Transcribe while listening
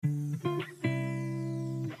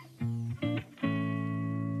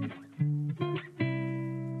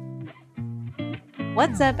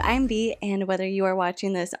What's up? I'm Bea, and whether you are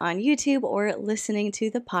watching this on YouTube or listening to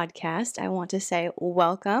the podcast, I want to say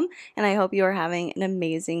welcome, and I hope you are having an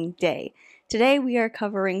amazing day. Today we are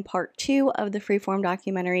covering part 2 of the freeform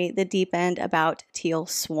documentary, The Deep End, about Teal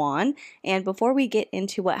Swan. And before we get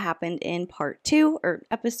into what happened in part 2, or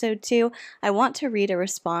episode 2, I want to read a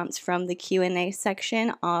response from the Q&A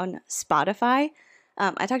section on Spotify.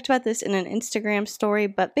 I talked about this in an Instagram story,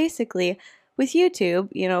 but basically with YouTube,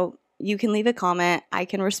 you can leave a comment, I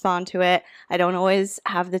can respond to it. I don't always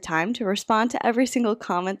have the time to respond to every single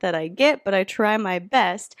comment that I get, but I try my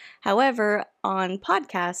best. However, on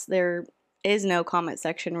podcasts, there is no comment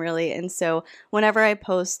section really, and so whenever I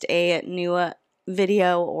post a new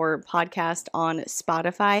video or podcast on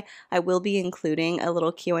Spotify, I will be including a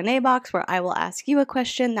little Q&A box where I will ask you a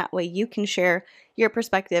question. That way you can share your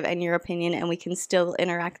perspective and your opinion, and we can still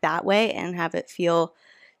interact that way and have it feel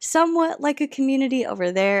somewhat like a community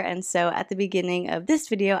over there. And so at the beginning of this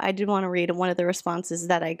video, I did want to read one of the responses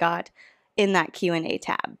that I got in that Q&A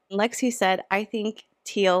tab. Lexi said, I think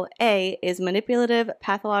Teal A is manipulative,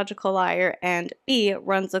 pathological liar, and B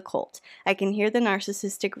runs a cult. I can hear the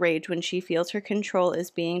narcissistic rage when she feels her control is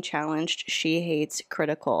being challenged. She hates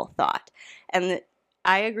critical thought. And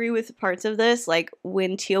I agree with parts of this. Like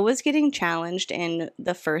when Teal was getting challenged in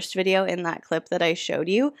the first video in that clip that I showed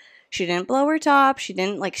you, she didn't blow her top. She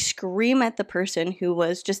didn't scream at the person who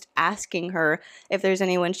was just asking her if there's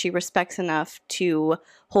anyone she respects enough to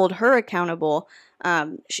hold her accountable.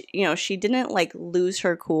 She didn't lose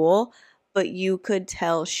her cool, but you could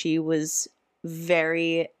tell she was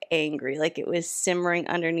very angry. It was simmering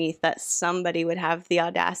underneath that somebody would have the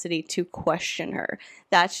audacity to question her.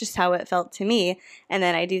 That's just how it felt to me. And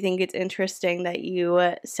then I do think it's interesting that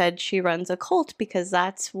you said she runs a cult, because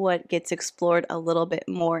that's what gets explored a little bit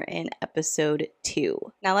more in episode 2.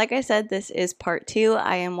 Now, like I said, this is part 2.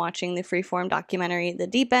 I am watching the freeform documentary, The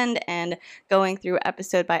Deep End, and going through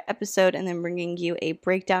episode by episode and then bringing you a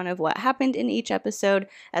breakdown of what happened in each episode,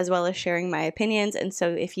 as well as sharing my opinions. And so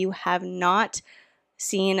if you have not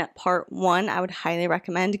seen part 1, I would highly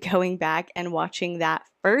recommend going back and watching that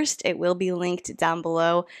first. It will be linked down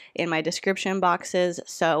below in my description boxes,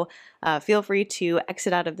 so feel free to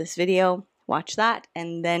exit out of this video, watch that,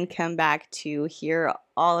 and then come back to hear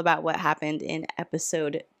all about what happened in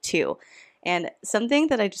episode 2. And something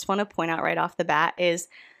that I just want to point out right off the bat is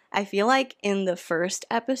I feel like in the first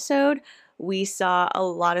episode, we saw a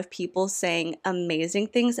lot of people saying amazing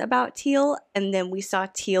things about Teal, and then we saw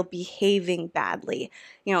Teal behaving badly.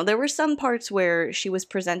 There were some parts where she was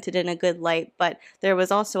presented in a good light, but there was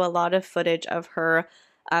also a lot of footage of her,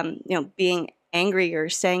 being angry or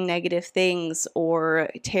saying negative things or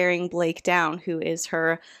tearing Blake down, who is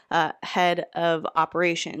her head of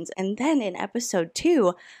operations. And then in episode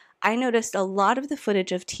 2, I noticed a lot of the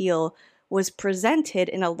footage of Teal was presented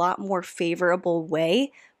in a lot more favorable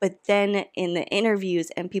way, but then in the interviews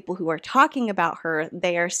and people who are talking about her,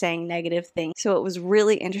 they are saying negative things. So it was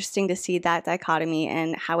really interesting to see that dichotomy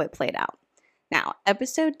and how it played out. Now,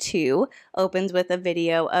 episode 2 opens with a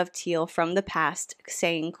video of Teal from the past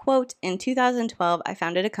saying, quote, in 2012, I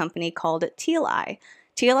founded a company called TEAL.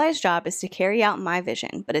 TEAL's job is to carry out my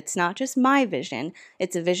vision, but it's not just my vision,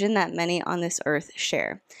 it's a vision that many on this earth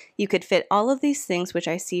share. You could fit all of these things which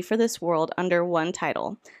I see for this world under one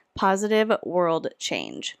title, Positive World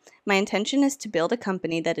Change. My intention is to build a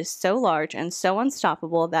company that is so large and so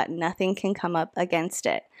unstoppable that nothing can come up against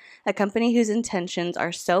it. A company whose intentions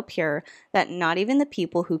are so pure that not even the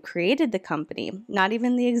people who created the company, not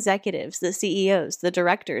even the executives, the CEOs, the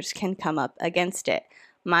directors can come up against it.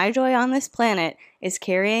 My joy on this planet is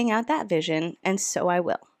carrying out that vision, and so I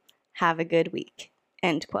will. Have a good week.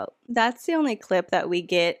 End quote. That's the only clip that we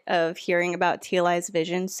get of hearing about TEAL's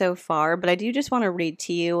vision so far, but I do just want to read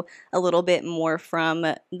to you a little bit more from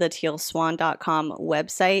the tealswan.com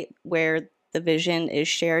website, where the vision is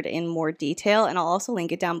shared in more detail, and I'll also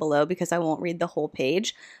link it down below because I won't read the whole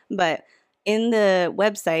page. But in the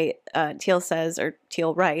website,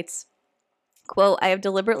 Teal writes, quote, I have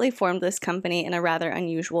deliberately formed this company in a rather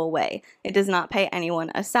unusual way. It does not pay anyone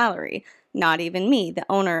a salary, not even me, the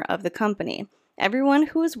owner of the company. Everyone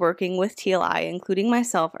who is working with TEAL, including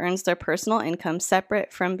myself, earns their personal income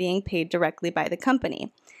separate from being paid directly by the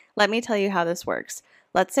company. Let me tell you how this works.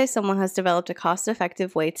 Let's say someone has developed a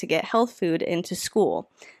cost-effective way to get health food into school,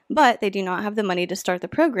 but they do not have the money to start the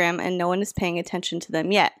program and no one is paying attention to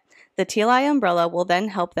them yet. The TEAL umbrella will then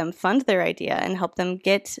help them fund their idea and help them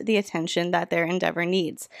get the attention that their endeavor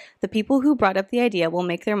needs. The people who brought up the idea will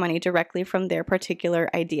make their money directly from their particular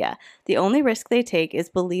idea. The only risk they take is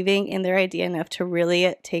believing in their idea enough to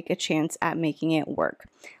really take a chance at making it work.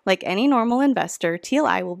 Like any normal investor, TEAL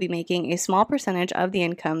will be making a small percentage of the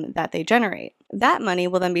income that they generate. That money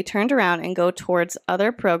will then be turned around and go towards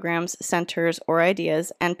other programs, centers, or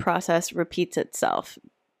ideas, and process repeats itself.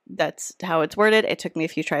 That's how it's worded. It took me a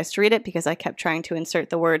few tries to read it because I kept trying to insert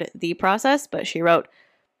the word "the process," but she wrote,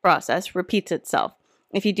 process repeats itself.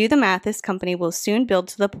 If you do the math, this company will soon build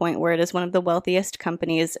to the point where it is one of the wealthiest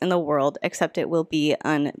companies in the world, except it will be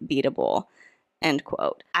unbeatable. End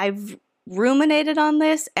quote. I've ruminated on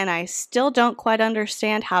this and I still don't quite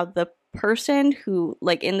understand how the person who,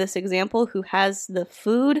 like in this example, who has the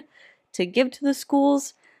food to give to the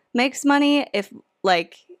schools makes money if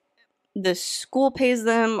like the school pays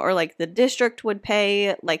them or like the district would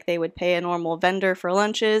pay, like they would pay a normal vendor for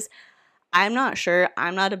lunches. I'm not sure.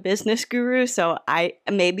 I'm not a business guru, so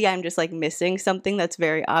maybe I'm just like missing something that's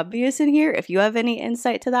very obvious in here. If you have any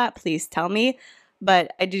insight to that, please tell me.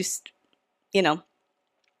 But I just,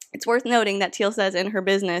 it's worth noting that TEAL says in her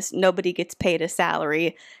business, nobody gets paid a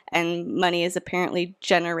salary and money is apparently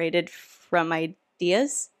generated from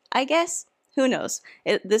ideas, I guess. Who knows?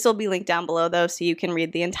 This will be linked down below, though, so you can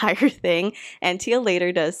read the entire thing. And TEAL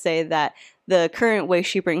later does say that the current way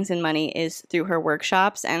she brings in money is through her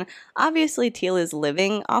workshops. And obviously, TEAL is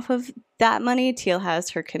living off of that money. TEAL has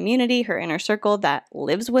her community, her inner circle that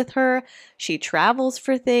lives with her. She travels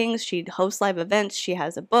for things. She hosts live events. She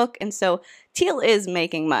has a book. And so TEAL is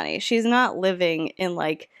making money. She's not living in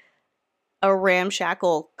like a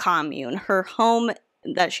ramshackle commune. Her home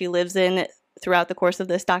that she lives in throughout the course of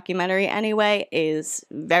this documentary anyway is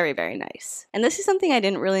very, very nice. And this is something I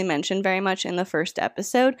didn't really mention very much in the first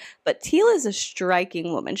episode, but TEAL is a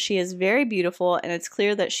striking woman. She is very beautiful, and it's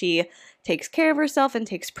clear that she takes care of herself and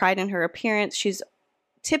takes pride in her appearance. She's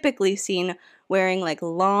typically seen wearing like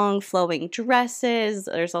long flowing dresses.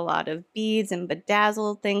 There's a lot of beads and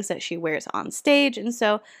bedazzled things that she wears on stage, and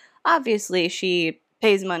so obviously she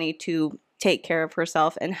pays money to take care of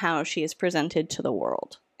herself and how she is presented to the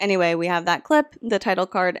world. Anyway, we have that clip, the title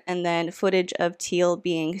card, and then footage of TEAL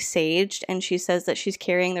being saged, and she says that she's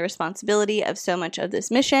carrying the responsibility of so much of this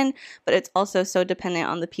mission, but it's also so dependent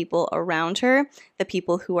on the people around her, the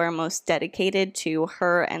people who are most dedicated to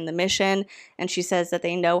her and the mission, and she says that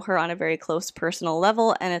they know her on a very close personal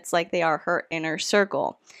level, and it's like they are her inner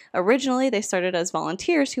circle. Originally, they started as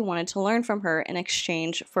volunteers who wanted to learn from her in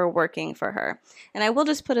exchange for working for her. And I will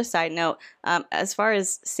just put a side note, as far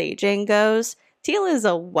as saging goes, TEAL is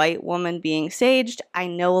a white woman being saged. I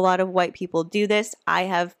know a lot of white people do this. I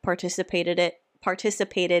have participated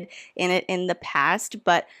in it in the past,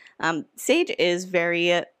 but sage is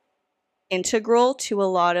very integral to a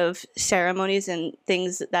lot of ceremonies and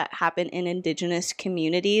things that happen in Indigenous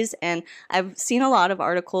communities. And I've seen a lot of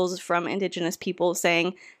articles from Indigenous people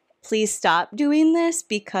saying, please stop doing this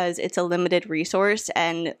because it's a limited resource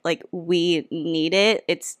and like we need it.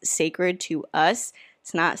 It's sacred to us.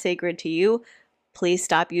 It's not sacred to you. Please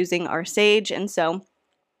stop using our sage. And so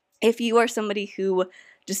if you are somebody who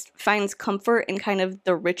just finds comfort in kind of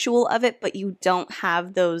the ritual of it, but you don't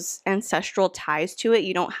have those ancestral ties to it,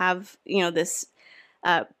 you don't have, this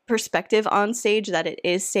perspective on sage that it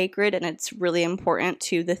is sacred and it's really important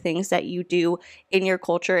to the things that you do in your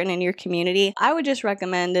culture and in your community, I would just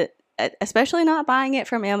recommend, especially not buying it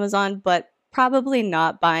from Amazon, but probably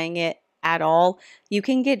not buying it at all. You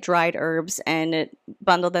can get dried herbs and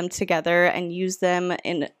bundle them together and use them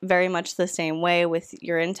in very much the same way with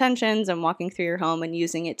your intentions and walking through your home and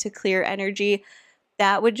using it to clear energy.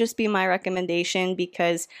 That would just be my recommendation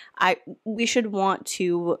because we should want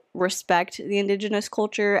to respect the Indigenous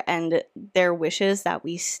culture and their wishes that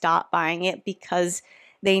we stop buying it because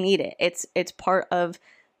they need it. It's part of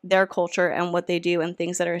their culture and what they do and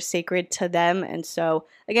things that are sacred to them. And so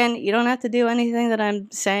again, you don't have to do anything that I'm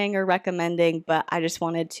saying or recommending, but I just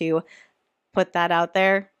wanted to put that out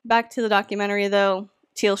there. Back to the documentary though,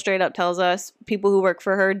 TEAL straight up tells us people who work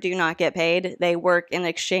for her do not get paid. They work in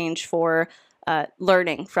exchange for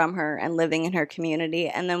learning from her and living in her community.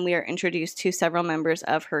 And then we are introduced to several members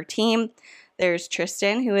of her team. There's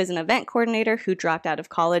Tristan, who is an event coordinator who dropped out of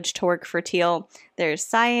college to work for TEAL. There's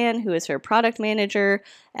Cyan, who is her product manager.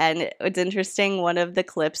 And it's interesting, one of the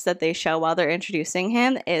clips that they show while they're introducing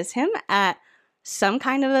him is him at some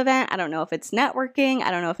kind of event. I don't know if it's networking,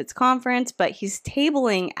 I don't know if it's conference, but he's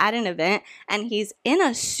tabling at an event and he's in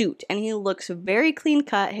a suit and he looks very clean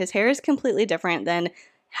cut. His hair is completely different than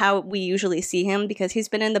how we usually see him, because he's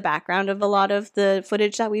been in the background of a lot of the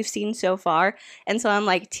footage that we've seen so far. And so I'm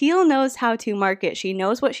like, Teal knows how to market. She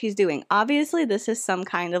knows what she's doing. Obviously, this is some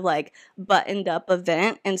kind of like buttoned up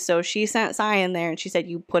event. And so she sent Cy in there and she said,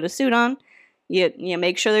 you put a suit on, you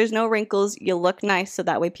make sure there's no wrinkles, you look nice, so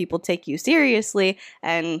that way people take you seriously.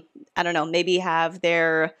 And I don't know, maybe have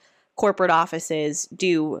their corporate offices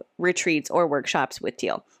do retreats or workshops with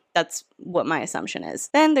Teal. That's what my assumption is.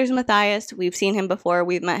 Then there's Matthias. We've seen him before.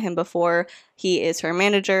 We've met him before. He is her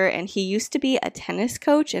manager, and he used to be a tennis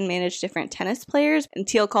coach and managed different tennis players. And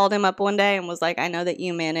Teal called him up one day and was like, I know that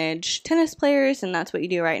you manage tennis players, and that's what you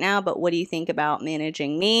do right now, but what do you think about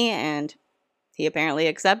managing me? And he apparently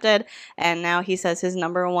accepted. And now he says his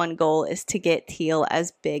number one goal is to get Teal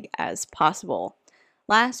as big as possible.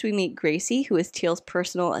 Last, we meet Gracie, who is Teal's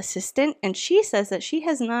personal assistant, and she says that she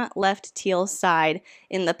has not left Teal's side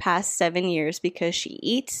in the past 7 years because she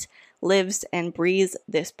eats, lives, and breathes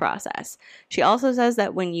this process. She also says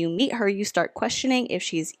that when you meet her, you start questioning if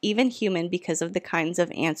she's even human because of the kinds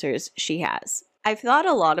of answers she has. I've thought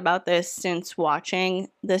a lot about this since watching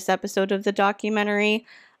this episode of the documentary,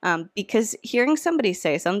 because hearing somebody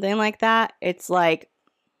say something like that, it's like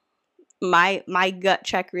my gut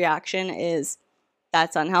check reaction is,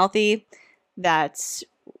 that's unhealthy. That's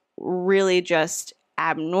really just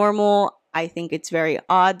abnormal. I think it's very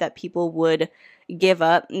odd that people would give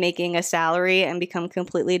up making a salary and become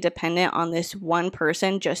completely dependent on this one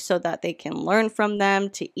person just so that they can learn from them.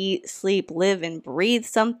 To eat, sleep, live, and breathe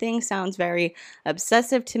something sounds very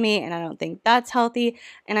obsessive to me, and I don't think that's healthy.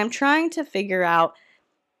 And I'm trying to figure out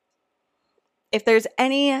if there's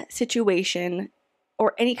any situation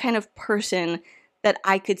or any kind of person that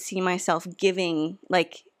I could see myself giving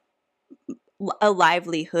like a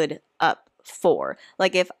livelihood up for.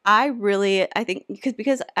 Like if I think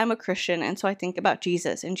because I'm a Christian, and so I think about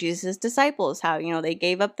Jesus and Jesus' disciples, how, they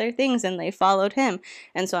gave up their things and they followed him.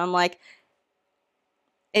 And so I'm like,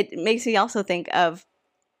 it makes me also think of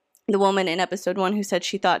the woman in episode 1 who said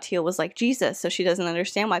she thought Teal was like Jesus, so she doesn't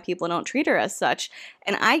understand why people don't treat her as such.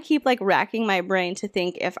 And I keep like racking my brain to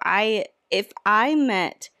think, if I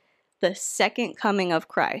met the second coming of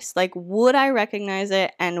Christ, like, would I recognize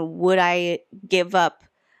it, and would I give up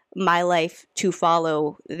my life to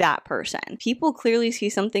follow that person? People clearly see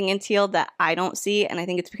something in Teal that I don't see, and I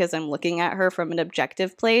think it's because I'm looking at her from an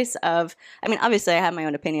objective place of, obviously I have my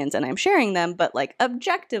own opinions and I'm sharing them, but like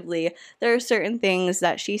objectively, there are certain things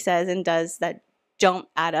that she says and does that don't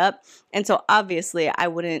add up. And so obviously I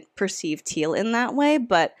wouldn't perceive Teal in that way,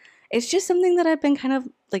 but it's just something that I've been kind of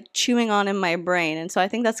like chewing on in my brain. And so I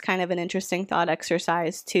think that's kind of an interesting thought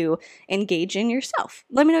exercise to engage in yourself.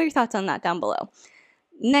 Let me know your thoughts on that down below.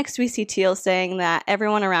 Next, we see Teal saying that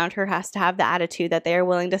everyone around her has to have the attitude that they are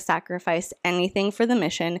willing to sacrifice anything for the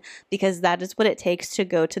mission, because that is what it takes to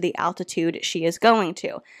go to the altitude she is going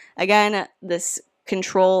to. Again, this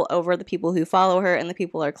control over the people who follow her and the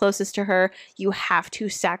people who are closest to her. You have to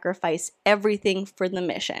sacrifice everything for the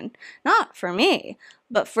mission. Not for me,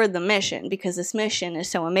 but for the mission, because this mission is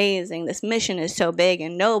so amazing. This mission is so big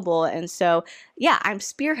and noble. And so, yeah, I'm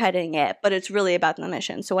spearheading it, but it's really about the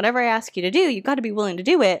mission. So whatever I ask you to do, you've got to be willing to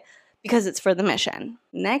do it because it's for the mission.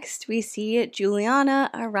 Next, we see Juliana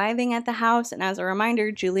arriving at the house. And as a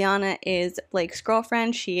reminder, Juliana is Blake's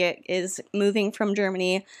girlfriend. She is moving from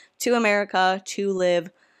Germany to America to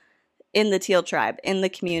live in the Teal tribe, in the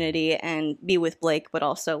community, and be with Blake, but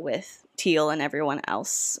also with Teal and everyone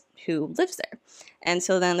else who lives there. And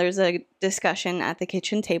so then there's a discussion at the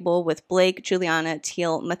kitchen table with Blake, Juliana,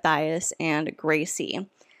 Teal, Matthias, and Gracie.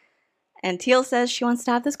 And Teal says she wants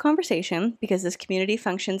to have this conversation because this community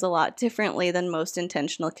functions a lot differently than most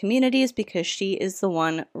intentional communities because she is the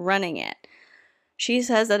one running it. She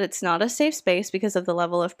says that it's not a safe space because of the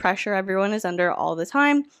level of pressure everyone is under all the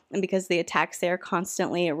time and because the attacks they are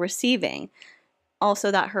constantly receiving.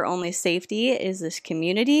 Also, that her only safety is this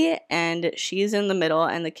community, and she's in the middle,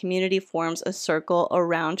 and the community forms a circle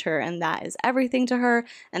around her, and that is everything to her,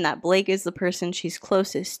 and that Blake is the person she's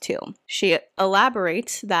closest to. She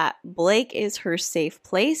elaborates that Blake is her safe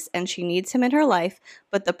place, and she needs him in her life,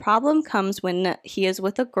 but the problem comes when he is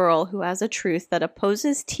with a girl who has a truth that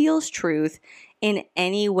opposes Teal's truth in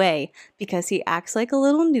any way, because he acts like a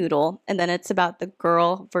little noodle, and then it's about the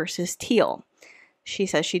girl versus Teal. She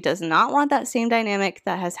says she does not want that same dynamic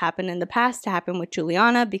that has happened in the past to happen with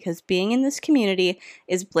Juliana because being in this community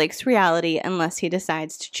is Blake's reality unless he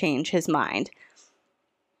decides to change his mind.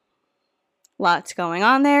 Lots going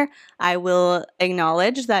on there. I will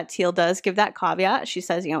acknowledge that Teal does give that caveat. She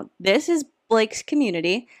says, this is Blake's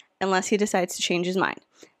community unless he decides to change his mind.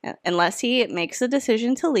 Unless he makes a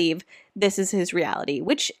decision to leave, this is his reality,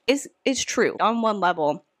 which is true. On one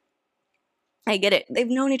level, I get it. They've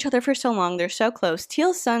known each other for so long. They're so close.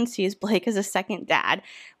 Teal's son sees Blake as a second dad,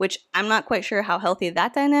 which I'm not quite sure how healthy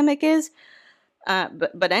that dynamic is.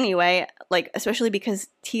 But anyway, like, especially because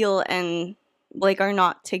Teal and Blake are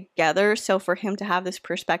not together. So for him to have this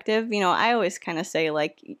perspective, I always kind of say,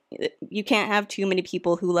 like, you can't have too many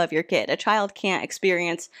people who love your kid. A child can't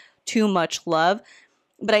experience too much love.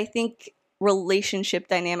 But I think relationship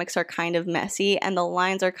dynamics are kind of messy and the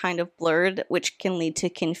lines are kind of blurred, which can lead to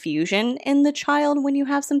confusion in the child when you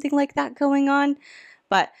have something like that going on.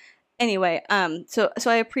 But anyway, so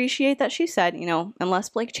I appreciate that she said, unless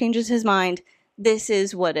Blake changes his mind, this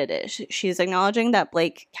is what it is. She's acknowledging that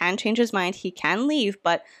Blake can change his mind, he can leave,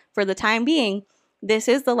 but for the time being, this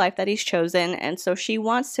is the life that he's chosen. And so she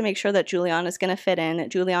wants to make sure that Juliana is going to fit in.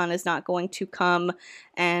 Juliana is not going to come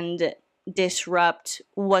and disrupt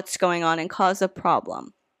what's going on and cause a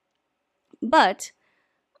problem. But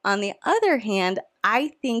on the other hand, I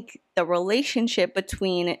think the relationship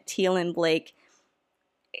between Teal and Blake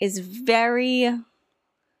is very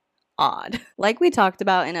odd. Like we talked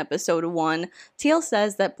about in episode 1, Teal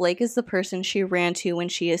says that Blake is the person she ran to when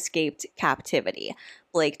she escaped captivity.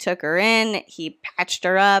 Blake took her in, he patched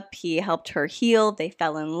her up, he helped her heal, they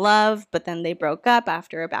fell in love, but then they broke up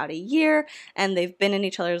after about a year, and they've been in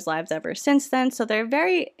each other's lives ever since then, so they're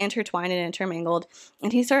very intertwined and intermingled,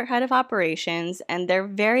 and he's her head of operations, and they're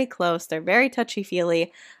very close, they're very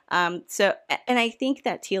touchy-feely, and I think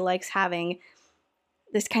that Teal likes having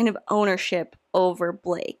this kind of ownership over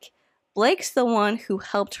Blake. Blake's the one who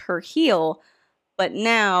helped her heal, but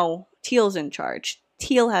now Teal's in charge.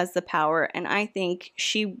 Teal has the power, and I think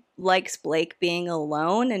she likes Blake being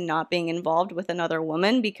alone and not being involved with another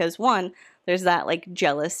woman because, one, there's that like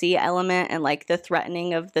jealousy element and like the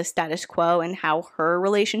threatening of the status quo and how her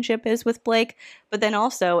relationship is with Blake. But then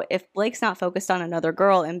also, if Blake's not focused on another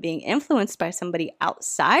girl and being influenced by somebody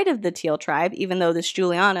outside of the Teal tribe, even though this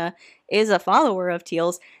Juliana is a follower of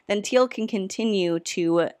Teal's, then Teal can continue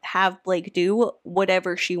to have Blake do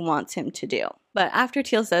whatever she wants him to do. But after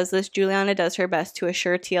Teal says this, Juliana does her best to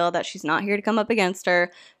assure Teal that she's not here to come up against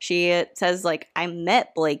her. She says, like, I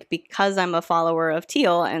met Blake because I'm a follower of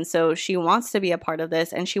Teal, and so she wants to be a part of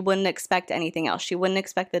this, and she wouldn't expect anything else. She wouldn't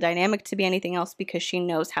expect the dynamic to be anything else because she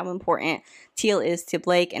knows how important Teal is to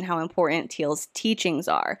Blake and how important Teal's teachings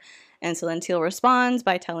are. And so then Teal responds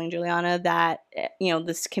by telling Juliana that,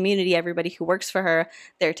 this community, everybody who works for her,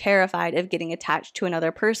 they're terrified of getting attached to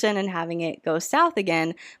another person and having it go south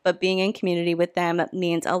again, but being in community with them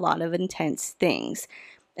means a lot of intense things.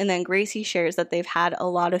 And then Gracie shares that they've had a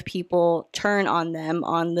lot of people turn on them,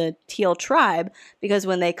 on the Teal tribe, because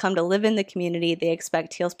when they come to live in the community, they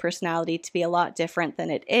expect Teal's personality to be a lot different than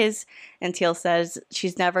it is. And Teal says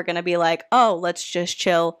she's never going to be like, oh, let's just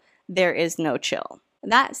chill. There is no chill.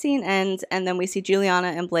 That scene ends, and then we see Juliana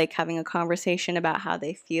and Blake having a conversation about how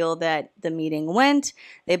they feel that the meeting went.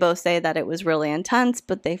 They both say that it was really intense,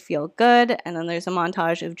 but they feel good. And then there's a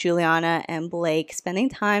montage of Juliana and Blake spending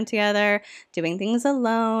time together, doing things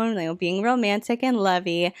alone, being romantic and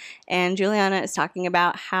lovey. And Juliana is talking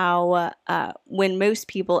about how when most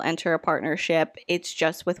people enter a partnership, it's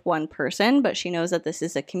just with one person, but she knows that this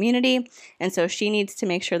is a community, and so she needs to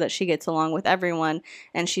make sure that she gets along with everyone,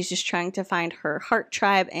 and she's just trying to find her heart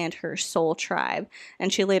tribe and her soul tribe.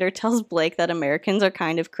 And she later tells Blake that Americans are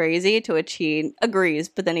kind of crazy, to which he agrees,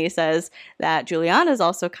 but then he says that Juliana is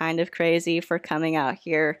also kind of crazy for coming out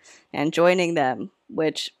here and joining them,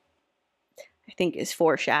 which I think is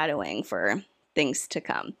foreshadowing for things to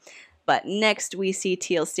come. But next we see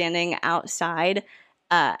Teal standing outside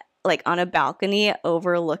on a balcony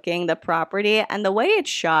overlooking the property, and the way it's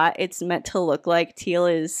shot, it's meant to look like Teal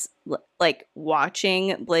is like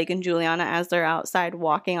watching Blake and Juliana as they're outside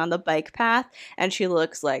walking on the bike path, and she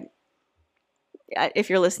looks like, if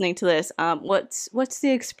you're listening to this, what's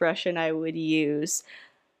the expression I would use?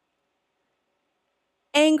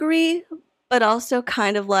 Angry, but also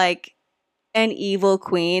kind of like an evil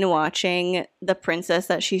queen watching the princess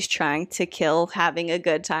that she's trying to kill having a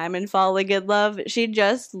good time and falling in love. She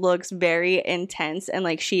just looks very intense and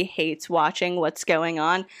like she hates watching what's going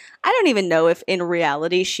on. I don't even know if in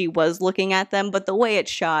reality she was looking at them, but the way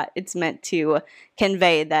it's shot, it's meant to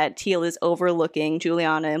convey that Teal is overlooking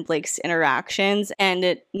Juliana and Blake's interactions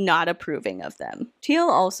and not approving of them. Teal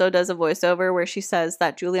also does a voiceover where she says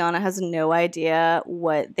that Juliana has no idea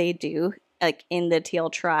what they do like in the Teal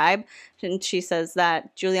tribe, and she says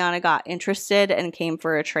that Juliana got interested and came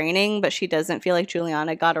for a training, but she doesn't feel like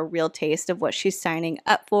Juliana got a real taste of what she's signing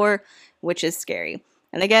up for, which is scary.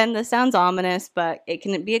 And again, this sounds ominous, but it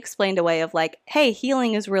can be explained away of like, hey,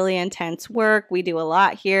 healing is really intense work. We do a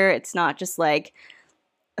lot here. It's not just like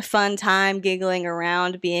a fun time giggling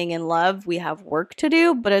around, being in love. We have work to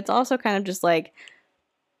do, but it's also kind of just like,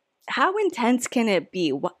 how intense can it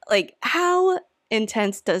be? Like, how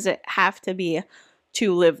intense does it have to be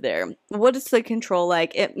to live there? What is the control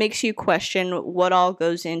like? It makes you question what all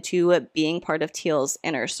goes into being part of Teal's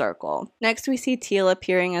inner circle. Next, we see Teal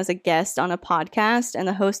appearing as a guest on a podcast, and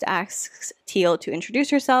the host asks Teal to introduce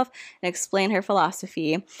herself and explain her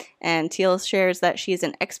philosophy. And Teal shares that she is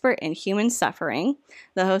an expert in human suffering.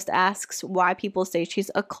 The host asks why people say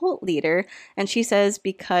she's a cult leader, and she says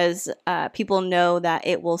because people know that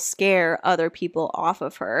it will scare other people off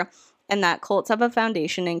of her, and that cults have a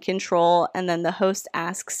foundation in control. And then the host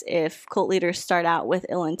asks if cult leaders start out with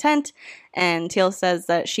ill intent, and Teal says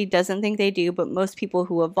that she doesn't think they do, but most people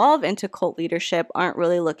who evolve into cult leadership aren't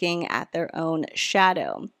really looking at their own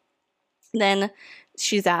shadow. Then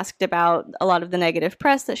she's asked about a lot of the negative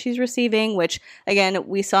press that she's receiving, which, again,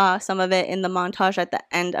 we saw some of it in the montage at the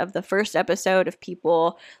end of the first episode of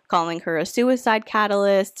people calling her a suicide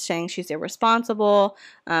catalyst, saying she's irresponsible,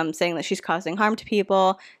 saying that she's causing harm to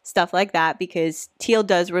people, stuff like that, because Teal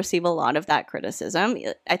does receive a lot of that criticism.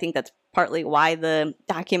 I think that's partly why the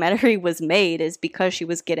documentary was made, is because she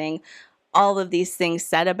was getting all of these things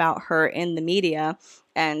said about her in the media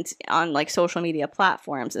and on like social media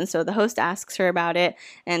platforms. And so the host asks her about it,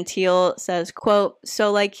 and Teal says, quote,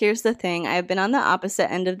 "So like, here's the thing. I've been on the opposite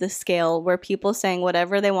end of the scale where people saying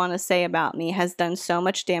whatever they want to say about me has done so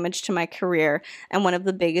much damage to my career. And one of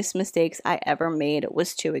the biggest mistakes I ever made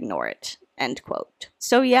was to ignore it." End quote.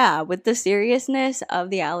 So yeah, with the seriousness of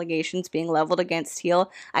the allegations being leveled against Teal,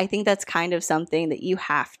 I think that's kind of something that you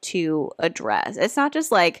have to address. It's not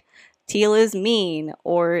just like, Teal is mean,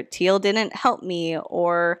 or Teal didn't help me,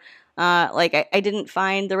 or I didn't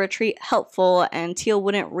find the retreat helpful and Teal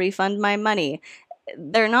wouldn't refund my money.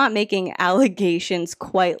 They're not making allegations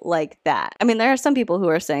quite like that. I mean, there are some people who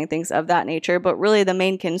are saying things of that nature, but really the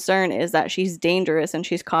main concern is that she's dangerous and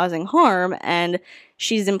she's causing harm, and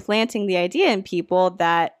she's implanting the idea in people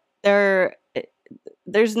that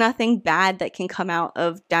there's nothing bad that can come out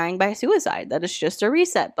of dying by suicide, that it's just a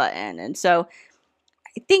reset button. And so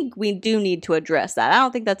I think we do need to address that. I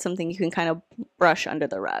don't think that's something you can kind of brush under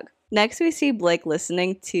the rug. Next, we see Blake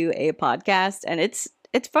listening to a podcast, and it's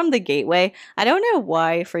from The Gateway. I don't know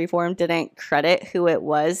why Freeform didn't credit who it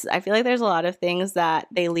was. I feel like there's a lot of things that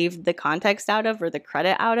they leave the context out of, or the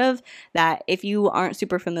credit out of, that if you aren't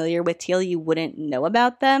super familiar with Teal, you wouldn't know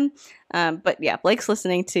about them. But yeah, Blake's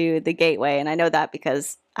listening to The Gateway, and I know that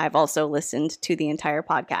because I've also listened to the entire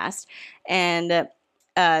podcast. And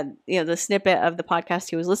the snippet of the podcast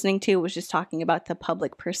he was listening to was just talking about the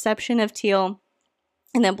public perception of Teal.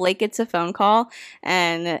 And then Blake gets a phone call,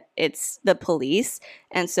 and it's the police.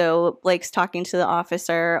 And so Blake's talking to the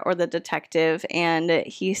officer or the detective, and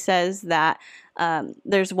he says that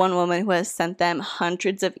there's one woman who has sent them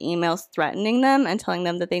hundreds of emails threatening them and telling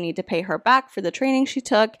them that they need to pay her back for the training she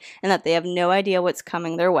took, and that they have no idea what's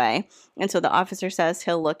coming their way. And so the officer says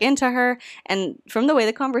he'll look into her. And from the way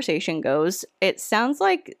the conversation goes, it sounds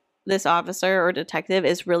like this officer or detective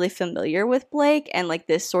is really familiar with Blake, and like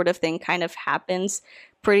this sort of thing kind of happens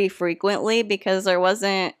pretty frequently, because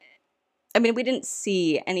we didn't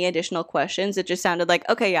see any additional questions. It just sounded like,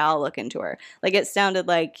 okay, yeah, I'll look into her. Like, it sounded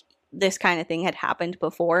like this kind of thing had happened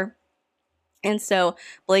before. And so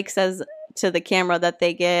Blake says to the camera that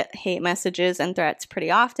they get hate messages and threats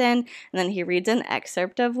pretty often. And then he reads an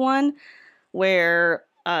excerpt of one where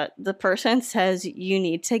the person says you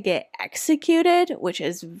need to get executed, which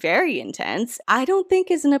is very intense. I don't think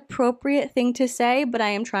is an appropriate thing to say, but I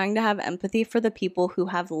am trying to have empathy for the people who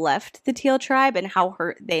have left the Teal tribe and how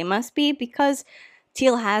hurt they must be, because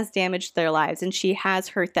Teal has damaged their lives and she has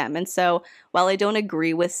hurt them. And so while I don't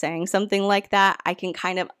agree with saying something like that, I can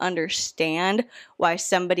kind of understand why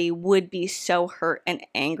somebody would be so hurt and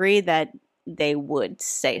angry that they would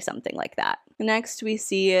say something like that. Next, we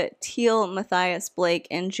see Teal, Matthias, Blake,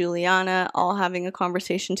 and Juliana all having a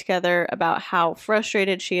conversation together about how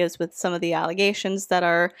frustrated she is with some of the allegations that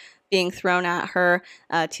are being thrown at her.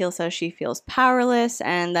 Teal says she feels powerless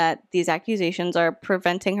and that these accusations are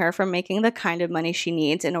preventing her from making the kind of money she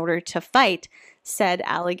needs in order to fight said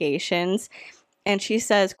allegations. And she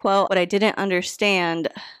says, quote, "What I didn't understand,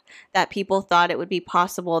 that people thought it would be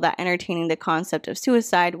possible that entertaining the concept of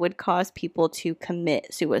suicide would cause people to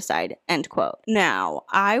commit suicide," end quote. Now,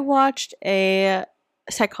 I watched a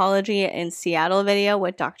Psychology in Seattle video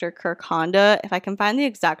with Dr. Kirk Honda. If I can find the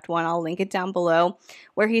exact one, I'll link it down below,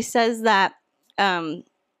 where he says that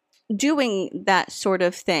doing that sort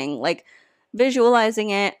of thing, like visualizing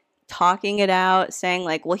it, talking it out, saying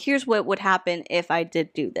like, well, here's what would happen if I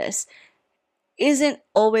did do this, isn't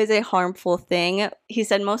always a harmful thing. He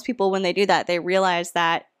said most people, when they do that, they realize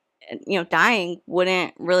that, dying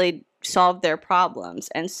wouldn't really solve their problems.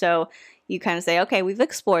 And so you kind of say, okay, we've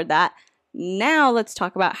explored that. Now let's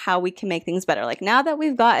talk about how we can make things better. Like, now that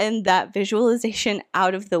we've gotten that visualization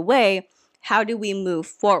out of the way, how do we move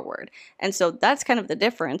forward? And so that's kind of the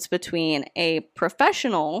difference between a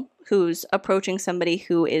professional who's approaching somebody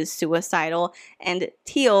who is suicidal and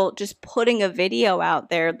TEAL just putting a video out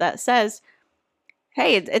there that says,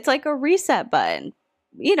 hey, it's like a reset button.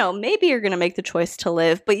 Maybe you're going to make the choice to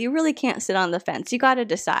live, but you really can't sit on the fence. You got to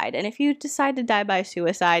decide. And if you decide to die by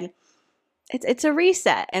suicide, it's a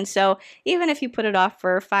reset. And so even if you put it off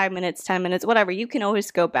for 5 minutes, 10 minutes, whatever, you can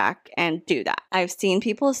always go back and do that. I've seen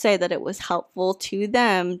people say that it was helpful to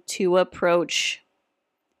them to approach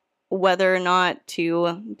whether or not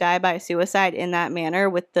to die by suicide in that manner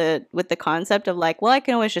with the concept of like, well, I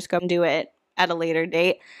can always just go and do it at a later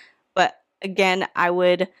date. But again, I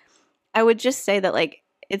would just say that, like,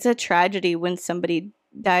 it's a tragedy when somebody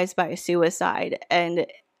dies by suicide, and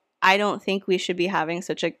I don't think we should be having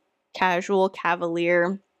such a casual,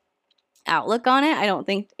 cavalier outlook on it. I don't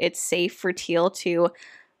think it's safe for TEAL to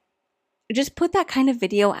just put that kind of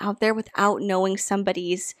video out there without knowing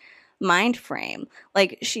somebody's mind frame.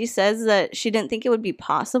 Like, she says that she didn't think it would be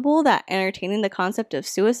possible that entertaining the concept of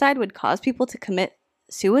suicide would cause people to commit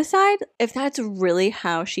suicide. If that's really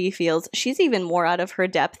how she feels, she's even more out of her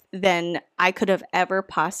depth than I could have ever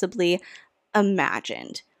possibly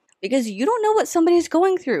imagined. Because you don't know what somebody's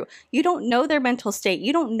going through. You don't know their mental state.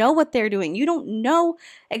 You don't know what they're doing. You don't know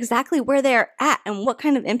exactly where they're at and what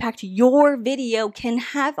kind of impact your video can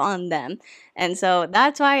have on them. And so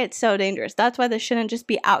that's why it's so dangerous. That's why this shouldn't just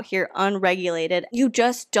be out here unregulated. You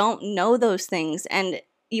just don't know those things. And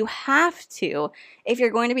you have to, if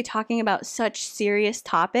you're going to be talking about such serious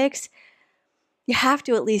topics, you have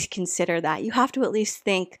to at least consider that. You have to at least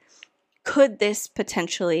think, could this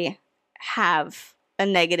potentially have a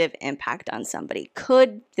negative impact on somebody?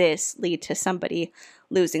 Could this lead to somebody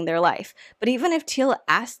losing their life? But even if TEAL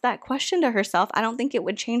asked that question to herself, I don't think it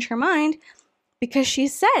would change her mind, because she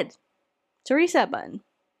said it's a reset button.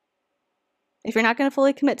 If you're not going to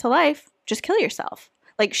fully commit to life, just kill yourself.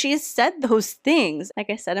 Like, she has said those things,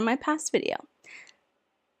 like I said in my past video.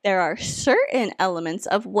 There are certain elements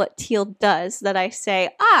of what TEAL does that I say,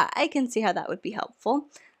 I can see how that would be helpful.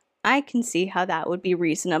 I can see how that would be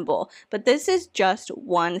reasonable. But this is just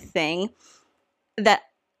one thing that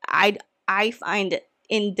I find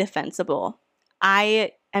indefensible.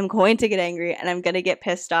 I am going to get angry and I'm going to get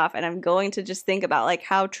pissed off, and I'm going to just think about like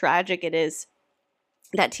how tragic it is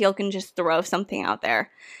that TEAL can just throw something out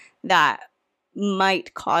there that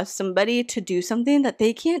might cause somebody to do something that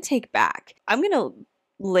they can't take back. I'm going to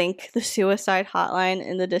link the suicide hotline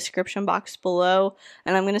in the description box below,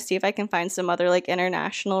 and I'm going to see if I can find some other like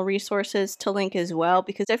international resources to link as well,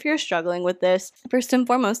 because if you're struggling with this, first and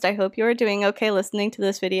foremost, I hope you are doing okay listening to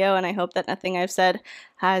this video, and I hope that nothing I've said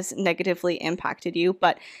has negatively impacted you.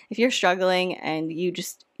 But if you're struggling and you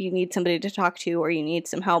need somebody to talk to, or you need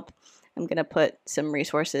some help, I'm going to put some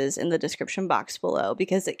resources in the description box below,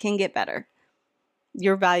 because it can get better.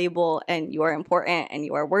 You're valuable and you are important and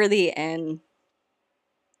you are worthy, and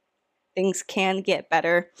things can get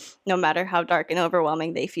better no matter how dark and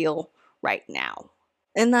overwhelming they feel right now.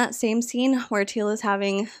 In that same scene where TEAL is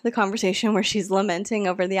having the conversation where she's lamenting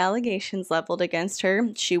over the allegations leveled against her,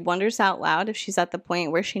 she wonders out loud if she's at the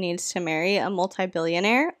point where she needs to marry a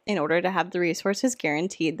multi-billionaire in order to have the resources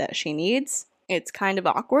guaranteed that she needs. It's kind of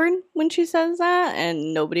awkward when she says that,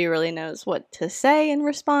 and nobody really knows what to say in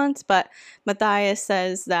response, but Matthias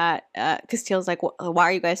says that, because TEAL's like, why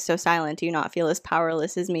are you guys so silent? Do you not feel as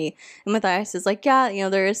powerless as me? And Matthias is like, yeah,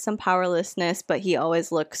 there is some powerlessness, but he always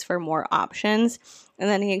looks for more options. And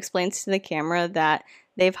then he explains to the camera that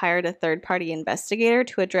they've hired a third-party investigator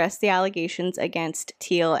to address the allegations against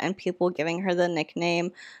TEAL and people giving her the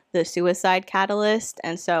nickname the suicide catalyst.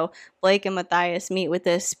 And so Blake and Matthias meet with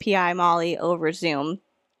this PI Molly over Zoom,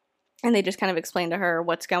 and they just kind of explain to her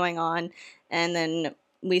what's going on. And then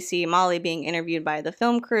we see Molly being interviewed by the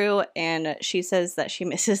film crew, and she says that she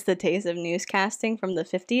misses the days of newscasting from the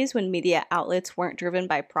 50s when media outlets weren't driven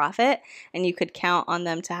by profit and you could count on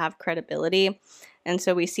them to have credibility. And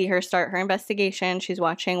so we see her start her investigation. She's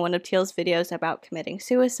watching one of TEAL's videos about committing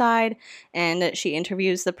suicide, and she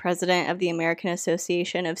interviews the president of the American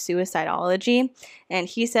Association of Suicidology. And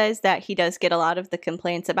he says that he does get a lot of the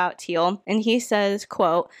complaints about TEAL. And he says,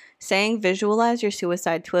 quote, saying visualize your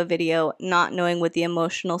suicide to a video, not knowing what the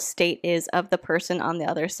emotional state is of the person on the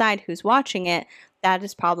other side who's watching it, that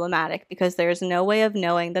is problematic because there's no way of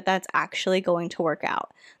knowing that that's actually going to work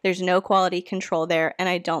out. There's no quality control there, and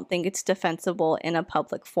I don't think it's defensible in a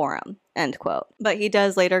public forum, end quote. But he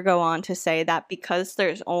does later go on to say that because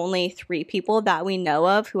there's only 3 people that we know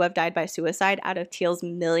of who have died by suicide out of TEAL's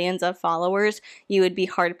millions of followers, you would be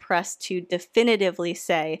hard-pressed to definitively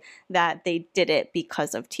say that they did it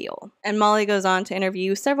because of TEAL. And Molly goes on to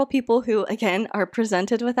interview several people who, again, are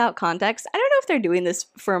presented without context. I don't know if they're doing this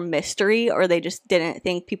for mystery or they just didn't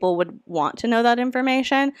think people would want to know that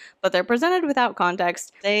information, but they're presented without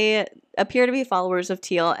context. They appear to be followers of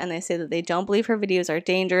TEAL, and they say that they don't believe her videos are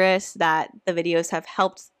dangerous, that the videos have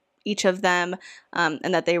helped each of them,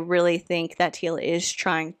 and that they really think that TEAL is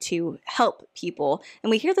trying to help people.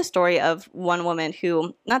 And we hear the story of one woman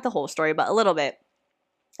who, not the whole story, but a little bit,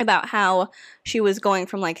 about how she was going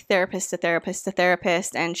from like therapist to therapist to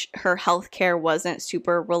therapist, and her healthcare wasn't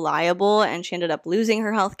super reliable, and she ended up losing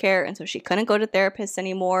her healthcare, and so she couldn't go to therapists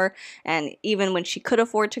anymore. And even when she could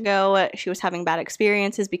afford to go, she was having bad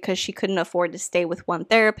experiences because she couldn't afford to stay with one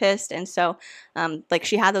therapist. And so like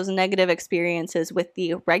she had those negative experiences with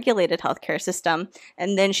the regulated healthcare system,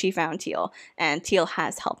 and then she found TEAL, and TEAL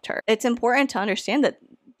has helped her. It's important to understand that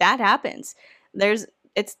that happens.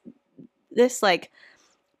 It's this like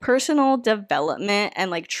personal development and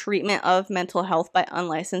like treatment of mental health by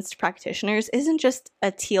unlicensed practitioners isn't just a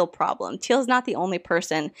TEAL problem. TEAL is not the only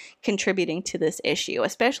person contributing to this issue,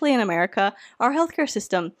 especially in America. Our healthcare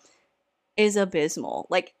system is abysmal.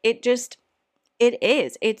 Like it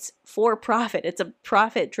is. It's for profit. It's a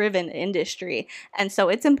profit-driven industry. And so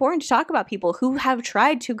it's important to talk about people who have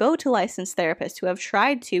tried to go to licensed therapists, who have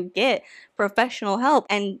tried to get professional help,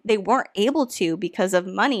 and they weren't able to because of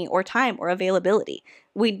money or time or availability.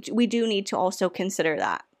 We do need to also consider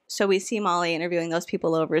that. So we see Molly interviewing those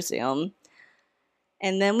people over Zoom.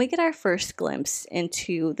 And then we get our first glimpse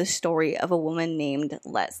into the story of a woman named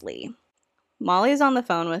Leslie. Molly is on the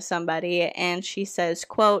phone with somebody, and she says,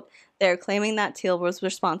 quote, "They're claiming that TEAL was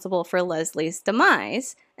responsible for Leslie's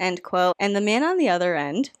demise," end quote. And the man on the other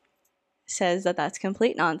end says that that's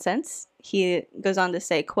complete nonsense. He goes on to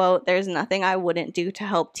say, quote, "There's nothing I wouldn't do to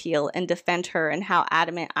help TEAL and defend her and how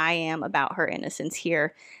adamant I am about her innocence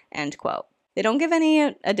here," end quote. They don't give any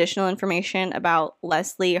additional information about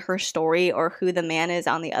Leslie, her story, or who the man is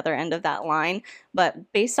on the other end of that line.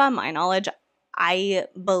 But based on my knowledge, I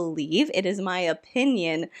believe, it is my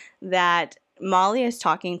opinion, that Molly is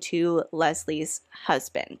talking to Leslie's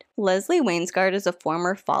husband. Leslie Wainsgard is a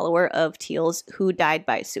former follower of TEAL's who died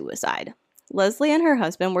by suicide. Leslie and her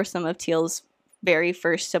husband were some of TEAL's very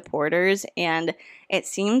first supporters, and it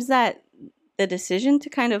seems that the decision to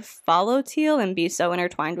kind of follow TEAL and be so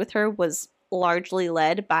intertwined with her was largely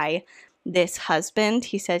led by this husband.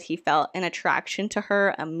 He said he felt an attraction to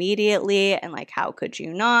her immediately, and like, how could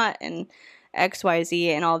you not, and XYZ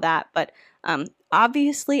and all that. But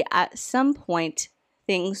obviously at some point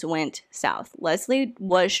things went south. Leslie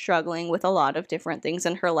was struggling with a lot of different things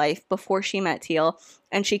in her life before she met TEAL,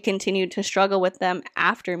 and she continued to struggle with them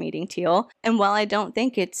after meeting TEAL. And while I don't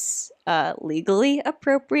think it's legally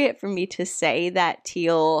appropriate for me to say that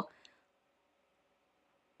TEAL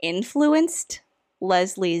influenced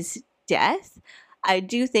Leslie's death, I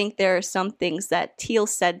do think there are some things that TEAL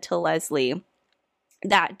said to Leslie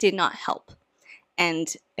that did not help.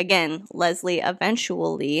 And again, Leslie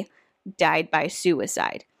eventually died by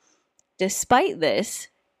suicide. Despite this,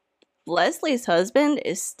 Leslie's husband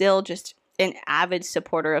is still just an avid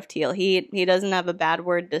supporter of TEAL. He doesn't have a bad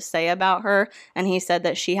word to say about her, and he said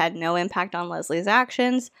that she had no impact on Leslie's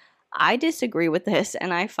actions. I disagree with this,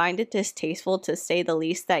 and I find it distasteful, to say the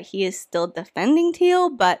least, that he is still defending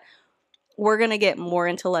TEAL, but we're going to get more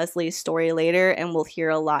into Leslie's story later, and we'll hear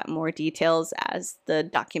a lot more details as the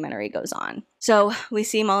documentary goes on. So we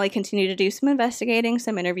see Molly continue to do some investigating,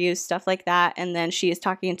 some interviews, stuff like that, and then she is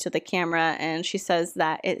talking to the camera, and she says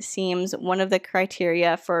that it seems one of the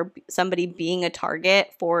criteria for somebody being a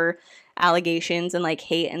target for allegations and like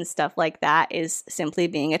hate and stuff like that is simply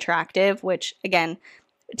being attractive, which again,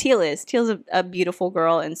 TEAL's a beautiful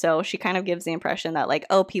girl, and so she kind of gives the impression that like,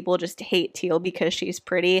 oh, people just hate TEAL because she's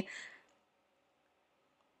pretty.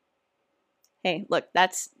 Hey, look,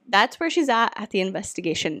 that's where she's at the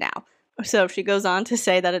investigation now. So she goes on to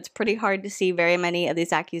say that it's pretty hard to see very many of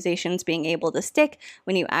these accusations being able to stick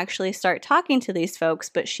when you actually start talking to these folks,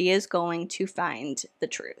 but she is going to find the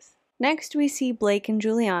truth. Next, we see Blake and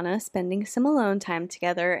Juliana spending some alone time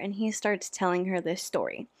together, and he starts telling her this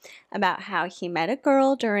story about how he met a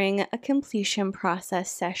girl during a completion process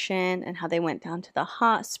session and how they went down to the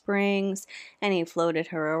hot springs and he floated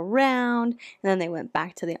her around, and then they went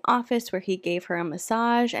back to the office where he gave her a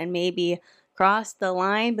massage and maybe crossed the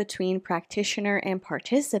line between practitioner and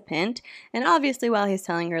participant. And obviously, while he's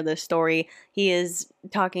telling her this story, he is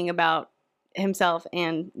talking about himself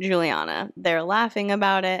and Juliana. They're laughing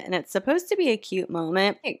about it, and it's supposed to be a cute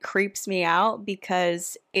moment. It creeps me out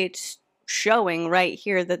because it's showing right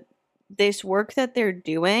here that this work that they're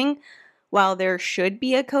doing, while there should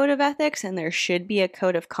be a code of ethics and there should be a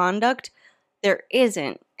code of conduct, there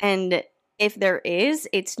isn't. And if there is,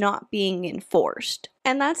 it's not being enforced.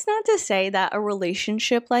 And that's not to say that a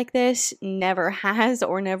relationship like this never has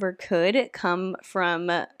or never could come from,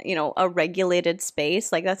 a regulated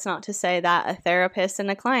space. Like, that's not to say that a therapist and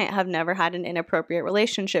a client have never had an inappropriate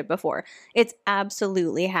relationship before. It's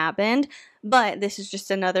absolutely happened. But this is just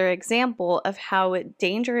another example of how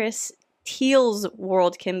dangerous TEAL's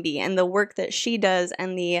world can be, and the work that she does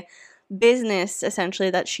and the business essentially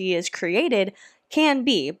that she has created can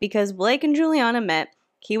be, because Blake and Juliana met.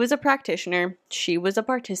 He was a practitioner, she was a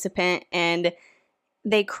participant, and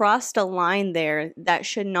they crossed a line there that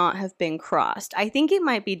should not have been crossed. I think it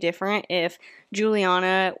might be different if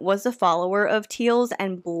Juliana was a follower of TEAL's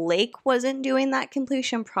and Blake wasn't doing that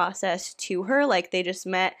completion process to her. Like, they just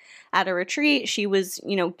met at a retreat. She was,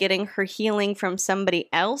 getting her healing from somebody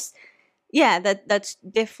else. Yeah, that's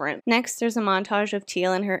different. Next, there's a montage of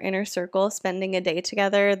Teal and her inner circle spending a day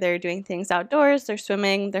together. They're doing things outdoors, they're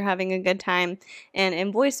swimming, they're having a good time. And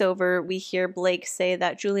in voiceover, we hear Blake say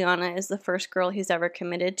that Juliana is the first girl he's ever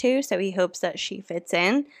committed to, so he hopes that she fits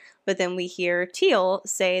in. But then we hear Teal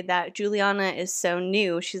say that Juliana is so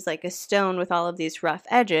new, she's like a stone with all of these rough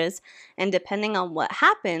edges, and depending on what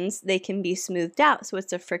happens, they can be smoothed out, so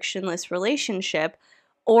it's a frictionless relationship.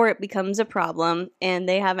 Or it becomes a problem, and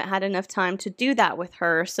they haven't had enough time to do that with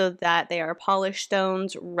her, so that they are polished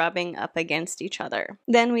stones rubbing up against each other.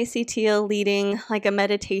 Then we see Teal leading like a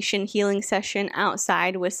meditation healing session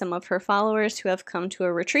outside with some of her followers who have come to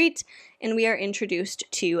a retreat, and we are introduced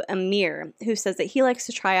to Amir, who says that he likes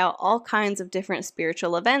to try out all kinds of different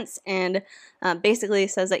spiritual events, and basically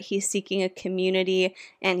says that he's seeking a community,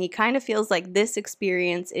 and he kind of feels like this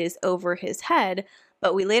experience is over his head.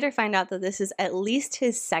 But we later find out that this is at least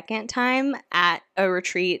his second time at a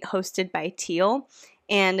retreat hosted by Teal.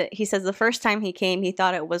 And he says the first time he came, he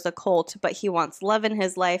thought it was a cult, but he wants love in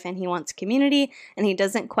his life and he wants community, and he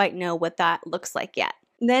doesn't quite know what that looks like yet.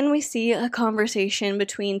 Then we see a conversation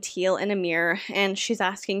between Teal and Amir, and she's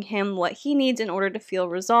asking him what he needs in order to feel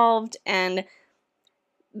resolved. And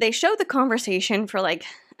they show the conversation for like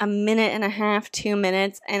a minute and a half, 2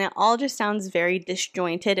 minutes, and it all just sounds very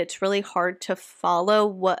disjointed. It's really hard to follow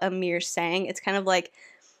what Amir's saying. It's kind of like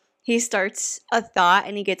he starts a thought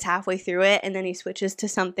and he gets halfway through it and then he switches to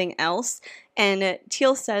something else. And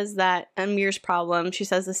Teal says that Amir's problem, she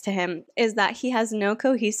says this to him, is that he has no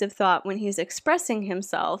cohesive thought when he's expressing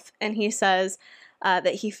himself. And he says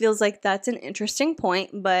that he feels like that's an interesting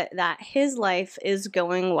point, but that his life is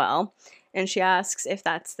going well. And she asks if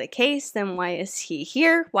that's the case, then why is he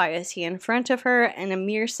here? Why is he in front of her? And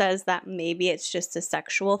Amir says that maybe it's just a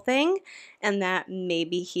sexual thing and that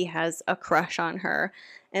maybe he has a crush on her.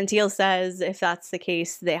 And Teal says if that's the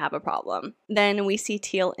case, they have a problem. Then we see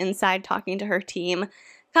Teal inside talking to her team,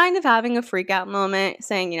 kind of having a freak out moment,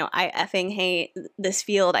 saying, I effing hate this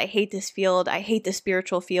field. I hate this field. I hate the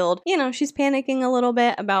spiritual field. She's panicking a little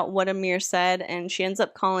bit about what Amir said, and she ends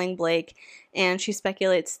up calling Blake, and she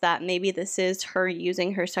speculates that maybe this is her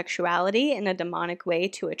using her sexuality in a demonic way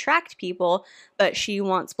to attract people, but she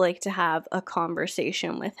wants Blake to have a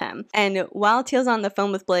conversation with him. And while Teal's on the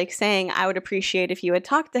phone with Blake saying, I would appreciate if you would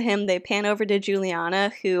talk to him, they pan over to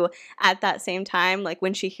Juliana, who at that same time, like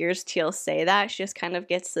when she hears Teal say that, she just kind of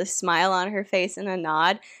gets this smile on her face and a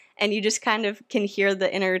nod. And you just kind of can hear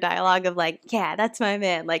the inner dialogue of like, yeah, that's my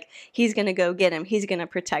man. Like, he's going to go get him. He's going to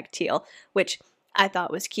protect Teal, which I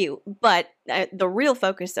thought was cute. But the real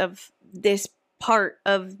focus of this part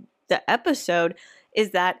of the episode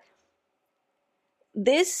is that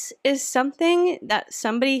this is something that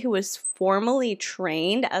somebody who was formally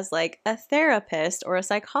trained as like a therapist or a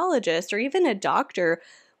psychologist or even a doctor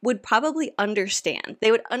would probably understand.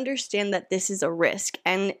 They would understand that this is a risk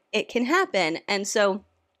and it can happen. And so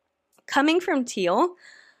coming from Teal,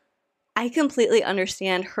 I completely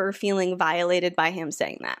understand her feeling violated by him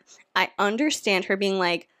saying that. I understand her being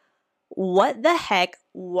like, what the heck?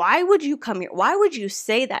 Why would you come here? Why would you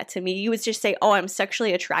say that to me? You would just say, oh, I'm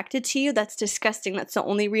sexually attracted to you. That's disgusting. That's the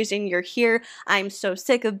only reason you're here. I'm so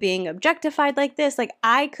sick of being objectified like this. Like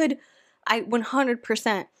I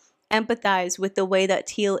 100% empathize with the way that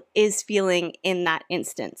Teal is feeling in that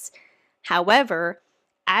instance. However,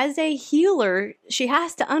 as a healer, she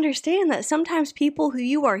has to understand that sometimes people who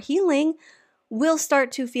you are healing will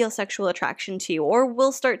start to feel sexual attraction to you, or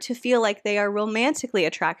will start to feel like they are romantically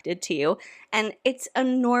attracted to you. And it's a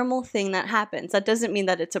normal thing that happens. That doesn't mean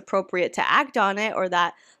that it's appropriate to act on it, or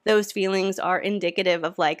that those feelings are indicative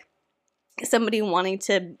of like somebody wanting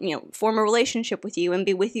to, form a relationship with you and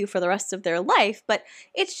be with you for the rest of their life. But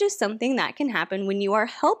it's just something that can happen when you are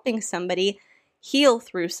helping somebody heal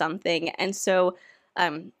through something. And so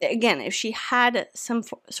again, if she had some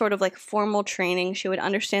sort of like formal training, she would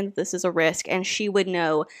understand that this is a risk, and she would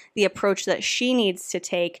know the approach that she needs to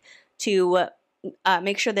take to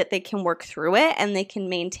make sure that they can work through it and they can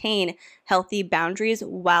maintain healthy boundaries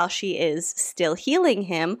while she is still healing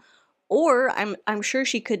him. Or I'm sure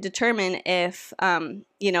she could determine if,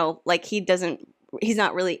 like he's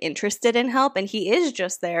not really interested in help and he is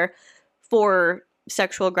just there for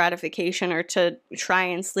sexual gratification or to try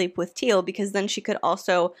and sleep with Teal, because then she could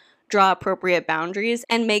also draw appropriate boundaries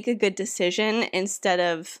and make a good decision instead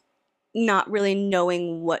of not really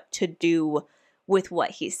knowing what to do with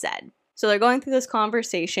what he said. So they're going through this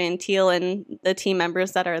conversation, Teal and the team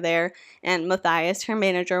members that are there, and Matthias, her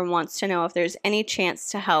manager, wants to know if there's any chance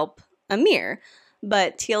to help Amir.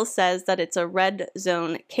 But Teal says that it's a red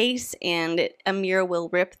zone case and Amir will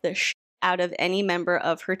rip the shit out of any member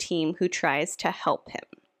of her team who tries to help him.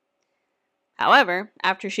 However,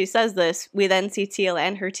 after she says this, we then see Teal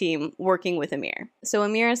and her team working with Amir. So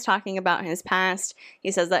Amir is talking about his past.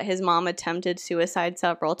 He says that his mom attempted suicide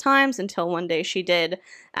several times until one day she did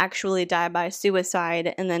actually die by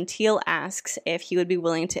suicide. And then Teal asks if he would be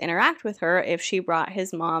willing to interact with her if she brought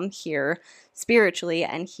his mom here spiritually,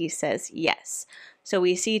 and he says yes. So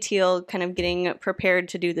we see Teal kind of getting prepared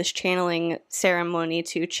to do this channeling ceremony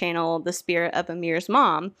to channel the spirit of Amir's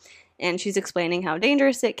mom. And she's explaining how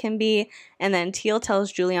dangerous it can be. And then Teal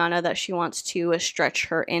tells Juliana that she wants to stretch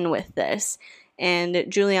her in with this. And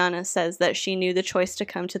Juliana says that she knew the choice to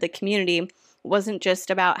come to the community wasn't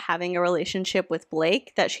just about having a relationship with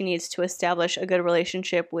Blake, that she needs to establish a good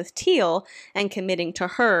relationship with Teal and committing to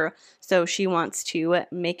her. So she wants to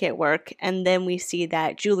make it work. And then we see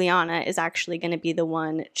that Juliana is actually going to be the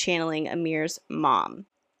one channeling Amir's mom.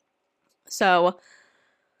 So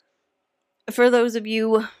for those of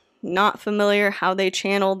you not familiar, how they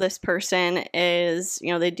channel this person is,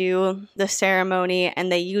 they do the ceremony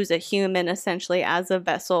and they use a human essentially as a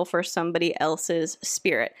vessel for somebody else's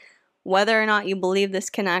spirit. Whether or not you believe this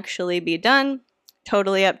can actually be done,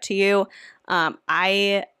 totally up to you.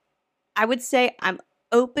 I would say I'm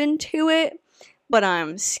open to it, but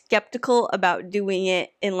I'm skeptical about doing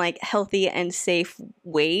it in like healthy and safe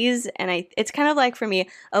ways. And it's kind of like for me,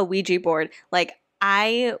 a Ouija board. Like,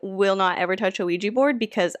 I will not ever touch a Ouija board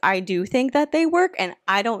because I do think that they work, and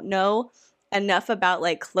I don't know enough about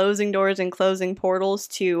like closing doors and closing portals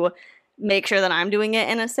to make sure that I'm doing it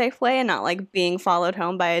in a safe way and not like being followed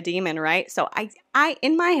home by a demon, right? So I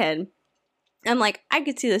in my head, I'm like, I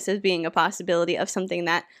could see this as being a possibility of something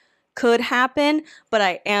that could happen, but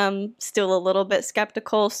I am still a little bit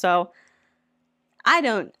skeptical. So I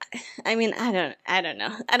don't know. I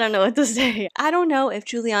don't know what to say. I don't know if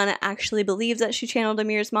Juliana actually believes that she channeled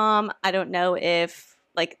Amir's mom. I don't know if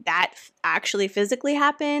like that actually physically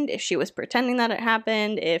happened, if she was pretending that it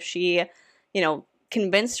happened, if she,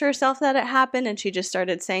 convinced herself that it happened and she just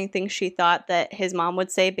started saying things she thought that his mom would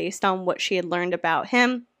say based on what she had learned about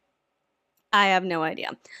him. I have no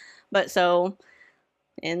idea. But so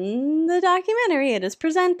in the documentary, it is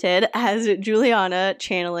presented as Juliana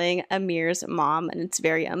channeling Amir's mom, and it's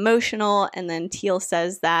very emotional. And then Teal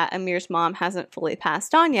says that Amir's mom hasn't fully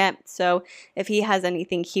passed on yet, so if he has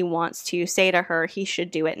anything he wants to say to her, he should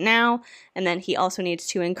do it now. And then he also needs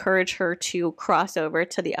to encourage her to cross over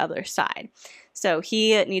to the other side. So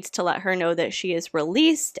he needs to let her know that she is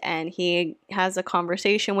released, and he has a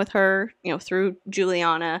conversation with her, through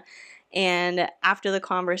Juliana. And after the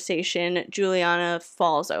conversation, Juliana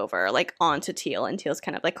falls over, like, onto Teal, and Teal's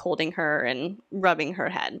kind of, like, holding her and rubbing her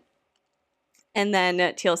head. And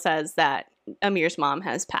then Teal says that Amir's mom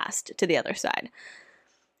has passed to the other side.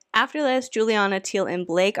 After this, Juliana, Teal, and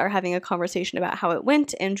Blake are having a conversation about how it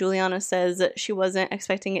went, and Juliana says that she wasn't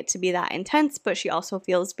expecting it to be that intense, but she also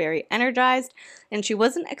feels very energized, and she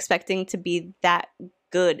wasn't expecting to be that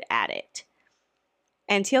good at it.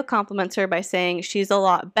 And Teal compliments her by saying she's a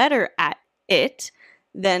lot better at it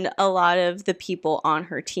than a lot of the people on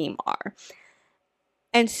her team are.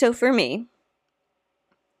 And so for me,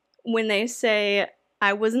 when they say,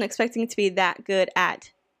 I wasn't expecting to be that good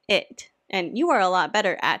at it, and you are a lot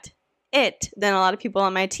better at it than a lot of people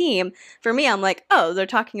on my team, for me, I'm like, oh, they're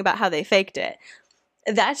talking about how they faked it.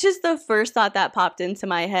 That's just the first thought that popped into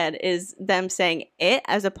my head, is them saying it,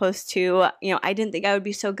 as opposed to, I didn't think I would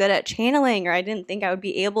be so good at channeling, or I didn't think I would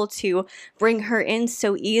be able to bring her in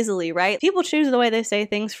so easily, right? People choose the way they say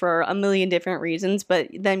things for a million different reasons, but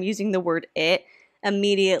them using the word it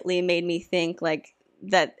immediately made me think like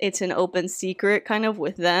that it's an open secret kind of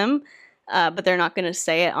with them, but they're not going to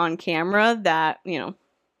say it on camera, that, you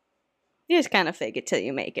just kind of fake it till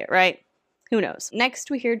you make it, right? Who knows?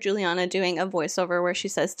 Next, we hear Juliana doing a voiceover where she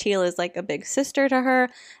says Teal is like a big sister to her,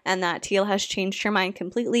 and that Teal has changed her mind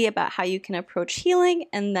completely about how you can approach healing,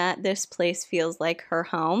 and that this place feels like her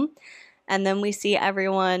home. And then we see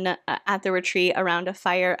everyone at the retreat around a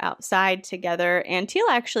fire outside together, and Teal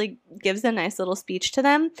actually gives a nice little speech to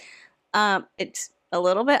them. It's a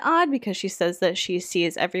little bit odd because she says that she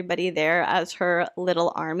sees everybody there as her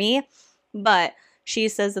little army, but she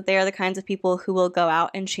says that they are the kinds of people who will go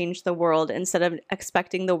out and change the world instead of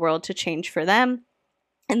expecting the world to change for them.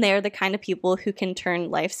 And they are the kind of people who can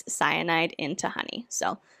turn life's cyanide into honey.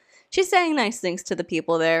 So she's saying nice things to the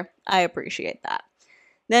people there. I appreciate that.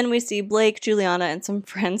 Then we see Blake, Juliana, and some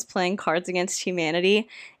friends playing Cards Against Humanity.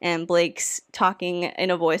 And Blake's talking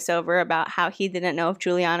in a voiceover about how he didn't know if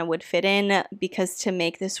Juliana would fit in, because to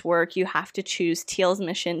make this work, you have to choose Teal's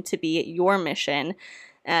mission to be your mission.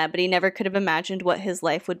 But he never could have imagined what his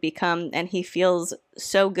life would become, and he feels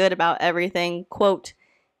so good about everything, quote,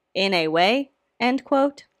 in a way, end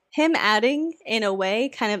quote. Him adding, in a way,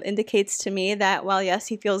 kind of indicates to me that while, yes,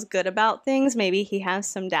 he feels good about things, maybe he has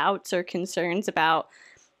some doubts or concerns about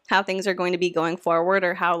how things are going to be going forward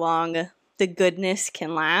or how long the goodness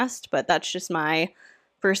can last, but that's just my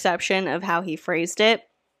perception of how he phrased it.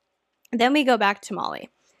 Then we go back to Molly,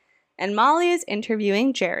 and Molly is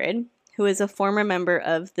interviewing Jared, who is a former member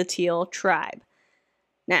of the TEAL tribe.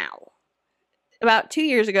 Now, about 2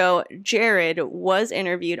 years ago, Jared was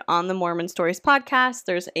interviewed on the Mormon Stories podcast.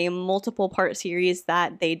 There's a multiple part series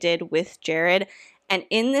that they did with Jared. And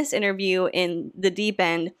in this interview, in the deep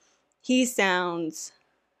end, he sounds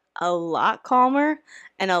a lot calmer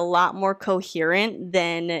and a lot more coherent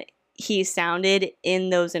than he sounded in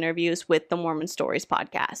those interviews with the Mormon Stories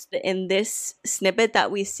podcast. In this snippet that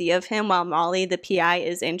we see of him while Molly, the PI,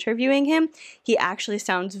 is interviewing him, he actually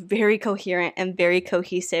sounds very coherent and very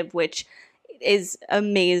cohesive, which is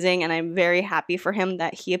amazing, and I'm very happy for him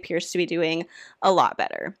that he appears to be doing a lot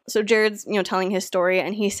better. So Jared's, telling his story,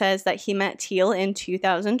 and he says that he met Teal in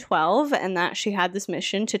 2012 and that she had this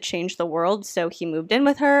mission to change the world, so he moved in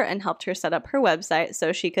with her and helped her set up her website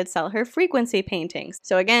so she could sell her frequency paintings.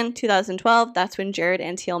 So again, 2012, that's when Jared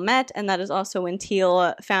and Teal met, and that is also when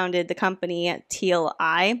Teal founded the company TEAL.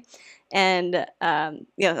 And,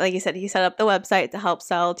 like you said, he set up the website to help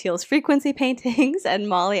sell Teal's frequency paintings. And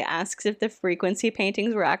Molly asks if the frequency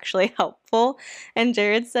paintings were actually helpful. And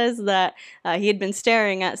Jared says that he had been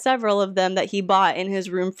staring at several of them that he bought in his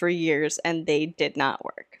room for years, and they did not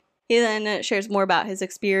work. He then shares more about his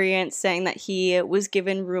experience, saying that he was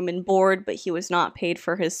given room and board, but he was not paid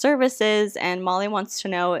for his services. And Molly wants to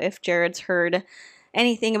know if Jared's heard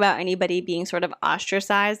anything about anybody being sort of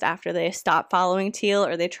ostracized after they stop following Teal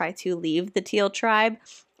or they try to leave the TEAL tribe.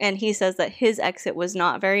 And he says that his exit was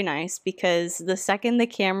not very nice because the second the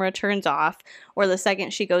camera turns off or the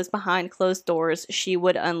second she goes behind closed doors, she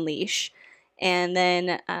would unleash. And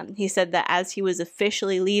then he said that as he was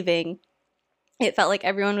officially leaving, it felt like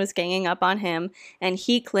everyone was ganging up on him. And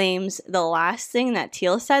he claims the last thing that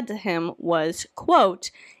Teal said to him was,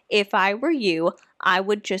 quote, "If I were you, I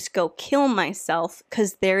would just go kill myself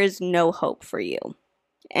because there is no hope for you,"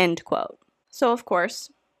 end quote. So, of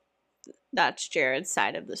course, that's Jared's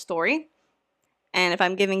side of the story. And if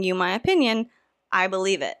I'm giving you my opinion, I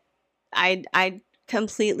believe it. I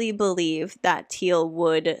completely believe that Teal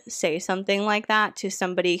would say something like that to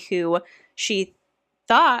somebody who she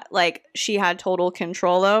thought like she had total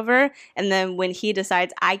control over, and then when he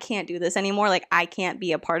decides I can't do this anymore, like I can't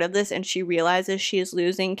be a part of this, and she realizes she's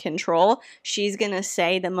losing control, she's gonna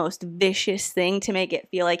say the most vicious thing to make it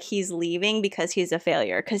feel like he's leaving because he's a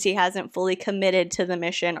failure, because he hasn't fully committed to the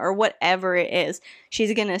mission or whatever it is.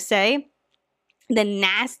 She's gonna say the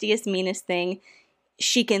nastiest, meanest thing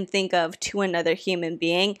she can think of to another human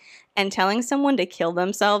being, and telling someone to kill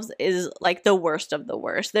themselves is like the worst of the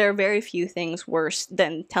worst. There are very few things worse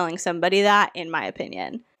than telling somebody that, in my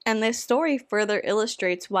opinion. And this story further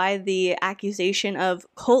illustrates why the accusation of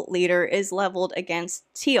cult leader is leveled against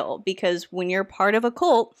Teal, because when you're part of a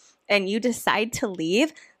cult and you decide to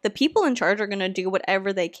leave, the people in charge are going to do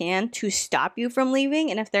whatever they can to stop you from leaving,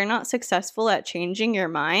 and if they're not successful at changing your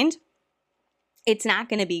mind, it's not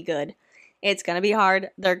going to be good. It's going to be hard.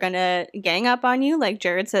 They're going to gang up on you, like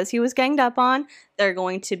Jared says he was ganged up on. They're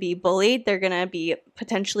going to be bullied. They're going to be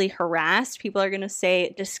potentially harassed. People are going to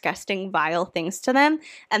say disgusting, vile things to them.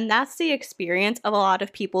 And that's the experience of a lot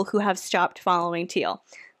of people who have stopped following Teal.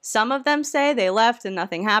 Some of them say they left and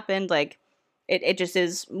nothing happened. Like, it just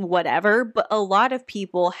is whatever. But a lot of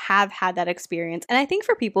people have had that experience. And I think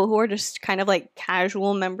for people who are just kind of like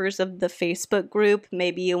casual members of the Facebook group,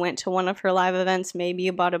 maybe you went to one of her live events, maybe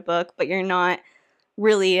you bought a book, but you're not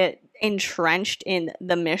really entrenched in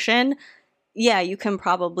the mission. Yeah, you can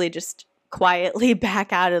probably just quietly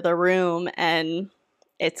back out of the room and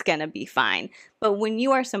it's going to be fine. But when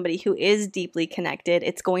you are somebody who is deeply connected,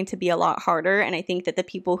 it's going to be a lot harder. And I think that the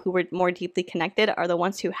people who were more deeply connected are the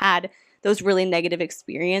ones who had those really negative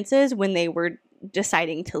experiences when they were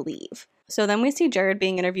deciding to leave. So then we see Jared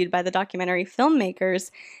being interviewed by the documentary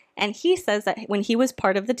filmmakers, and he says that when he was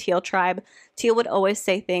part of the TEAL tribe, TEAL would always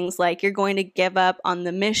say things like, you're going to give up on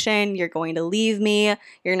the mission, you're going to leave me,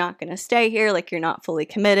 you're not going to stay here, like you're not fully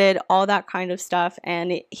committed, all that kind of stuff.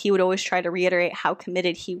 And he would always try to reiterate how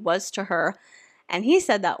committed he was to her. And he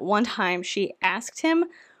said that one time she asked him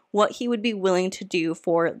what he would be willing to do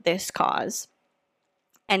for this cause.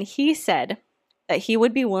 And he said that he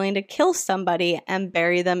would be willing to kill somebody and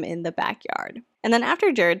bury them in the backyard. And then after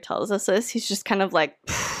Jared tells us this, he's just kind of like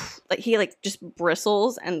he just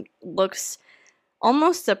bristles and looks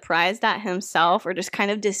almost surprised at himself, or just kind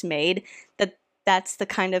of dismayed that that's the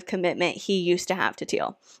kind of commitment he used to have to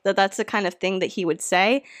Teal. That's the kind of thing that he would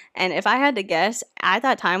say. And if I had to guess, at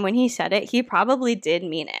that time when he said it, he probably did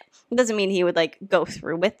mean it. It doesn't mean he would go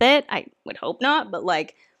through with it. I would hope not, but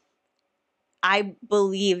I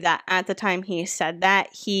believe that at the time he said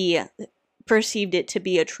that, he perceived it to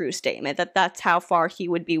be a true statement, that that's how far he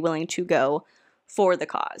would be willing to go for the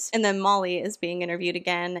cause. And then Molly is being interviewed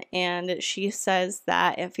again, and she says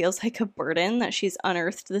that it feels like a burden that she's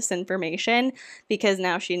unearthed this information because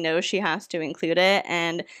now she knows she has to include it,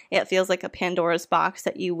 and it feels like a Pandora's box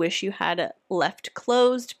that you wish you had left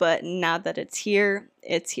closed, but now that it's here,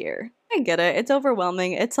 it's here. I get it. It's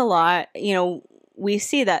overwhelming. It's a lot. We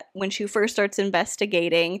see that when she first starts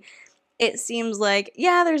investigating, it seems like,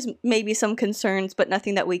 yeah, there's maybe some concerns, but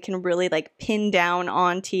nothing that we can really pin down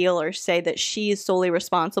on Teal or say that she's solely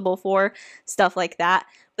responsible for, stuff like that.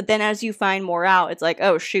 But then as you find more out, it's like,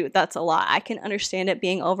 oh shoot, that's a lot. I can understand it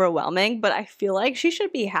being overwhelming, but I feel like she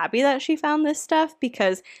should be happy that she found this stuff,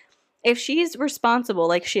 because if she's responsible,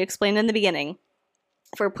 like she explained in the beginning,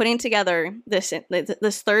 for putting together this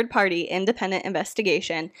third-party independent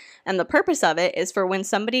investigation, and the purpose of it is for when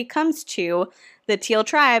somebody comes to the TEAL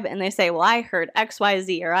tribe and they say, well, I heard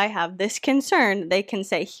XYZ, or I have this concern, they can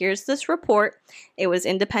say, here's this report, it was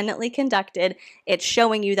independently conducted, it's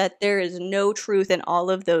showing you that there is no truth in all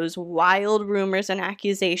of those wild rumors and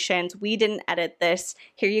accusations, we didn't edit this,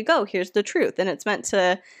 here you go, here's the truth. And it's meant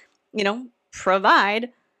to,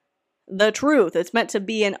 provide the truth. It's meant to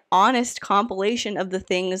be an honest compilation of the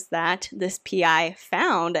things that this PI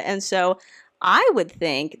found. And so I would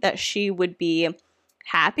think that she would be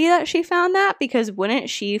happy that she found that, because wouldn't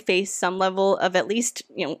she face some level of at least,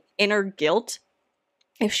 inner guilt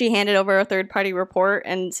if she handed over a third-party report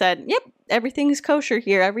and said, yep, everything's kosher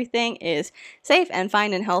here, everything is safe and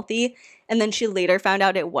fine and healthy, and then she later found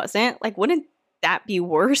out it wasn't? Wouldn't that be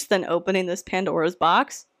worse than opening this Pandora's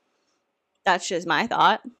box? That's just my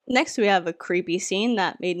thought. Next, we have a creepy scene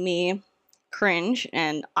that made me cringe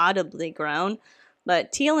and audibly groan.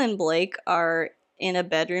 But Teal and Blake are in a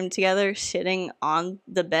bedroom together, sitting on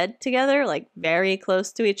the bed together, very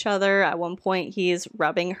close to each other. At one point, he's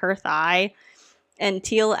rubbing her thigh. And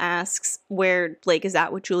Teal asks where Blake is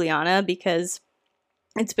at with Juliana, because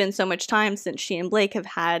it's been so much time since she and Blake have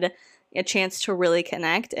had a chance to really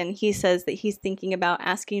connect, and he says that he's thinking about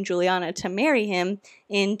asking Juliana to marry him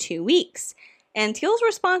in 2 weeks. And Teal's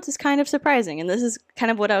response is kind of surprising, and this is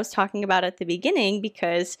kind of what I was talking about at the beginning,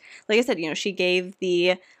 because, like I said, she gave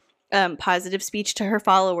the positive speech to her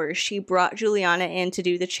followers. She brought Juliana in to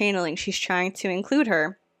do the channeling. She's trying to include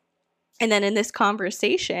her. And then in this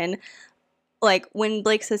conversation, when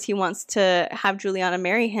Blake says he wants to have Juliana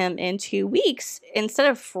marry him in 2 weeks, instead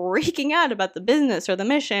of freaking out about the business or the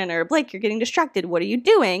mission, or Blake, you're getting distracted, what are you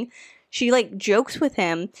doing? She jokes with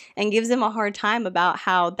him and gives him a hard time about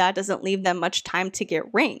how that doesn't leave them much time to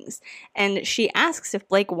get rings. And she asks if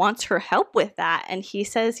Blake wants her help with that. And he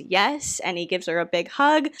says yes. And he gives her a big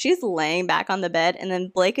hug. She's laying back on the bed, and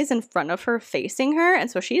then Blake is in front of her facing her.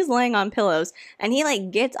 And so she's laying on pillows, and he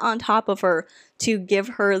gets on top of her to give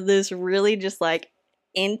her this really just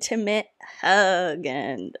intimate hug,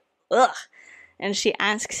 and ugh. and she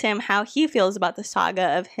asks him how he feels about the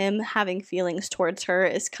saga of him having feelings towards her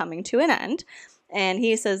is coming to an end. And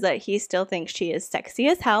he says that he still thinks she is sexy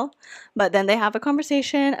as hell. But then they have a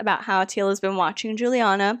conversation about how Teal has been watching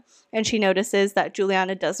Juliana, and she notices that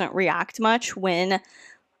Juliana doesn't react much when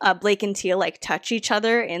Blake and Teal like touch each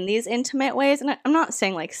other in these intimate ways. And I'm not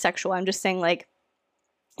saying like sexual, I'm just saying like,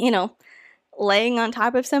 you know, laying on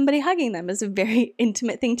top of somebody, hugging them is a very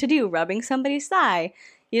intimate thing to do. Rubbing somebody's thigh.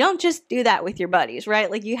 You don't just do that with your buddies,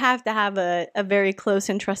 right? Like you have to have a very close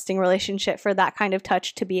and trusting relationship for that kind of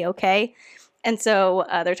touch to be okay. And so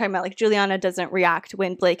they're talking about like Juliana doesn't react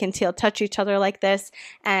when Blake and Teal touch each other like this.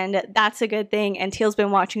 And that's a good thing. And Teal's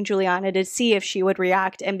been watching Juliana to see if she would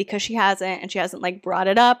react. And because she hasn't, and she hasn't like brought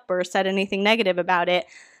it up or said anything negative about it,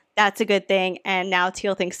 that's a good thing. And now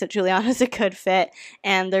Teal thinks that Juliana's a good fit.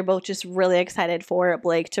 And they're both just really excited for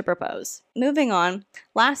Blake to propose. Moving on,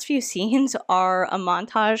 last few scenes are a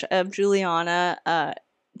montage of Juliana,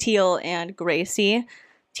 Teal, and Gracie,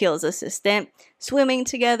 Teal's assistant, swimming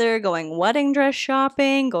together, going wedding dress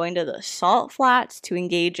shopping, going to the salt flats to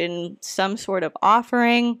engage in some sort of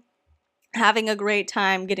offering, having a great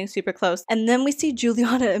time, getting super close. And then we see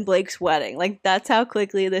Juliana and Blake's wedding. Like, that's how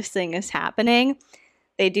quickly this thing is happening.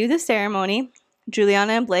 They do the ceremony.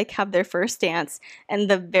 Juliana and Blake have their first dance. And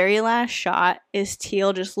the very last shot is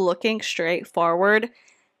Teal just looking straight forward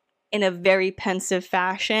in a very pensive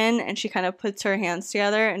fashion, and she kind of puts her hands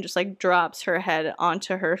together and just like drops her head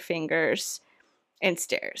onto her fingers and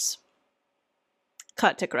stares.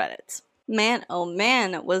 Cut to credits. Man, oh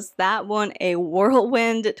man, was that one a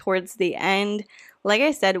whirlwind towards the end. Like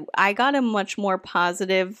I said, I got a much more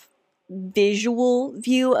positive visual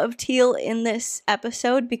view of Teal in this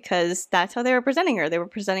episode because that's how they were presenting her. They were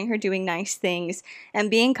presenting her doing nice things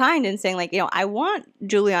and being kind and saying like, you know, I want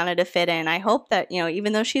Juliana to fit in. I hope that, you know,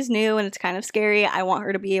 even though she's new and it's kind of scary, I want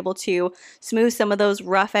her to be able to smooth some of those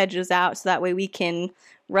rough edges out so that way we can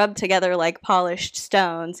rub together like polished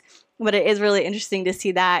stones. But it is really interesting to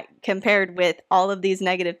see that compared with all of these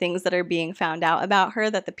negative things that are being found out about her,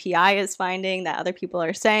 that the PI is finding, that other people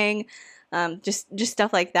are saying. Just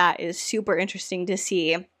stuff like that is super interesting to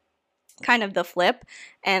see kind of the flip.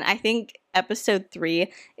 And I think episode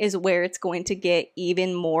 3 is where it's going to get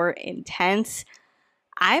even more intense.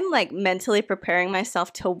 I'm like mentally preparing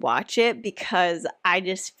myself to watch it because I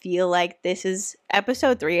just feel like this is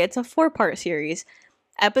episode 3. It's a 4-part series.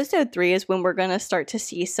 Episode 3 is when we're going to start to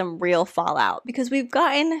see some real fallout because we've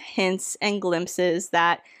gotten hints and glimpses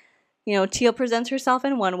that, you know, Teal presents herself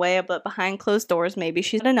in one way, but behind closed doors, maybe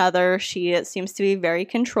she's another. She seems to be very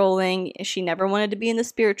controlling. She never wanted to be in the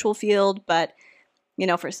spiritual field, but, you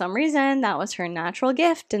know, for some reason, that was her natural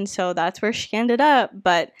gift, and so that's where she ended up.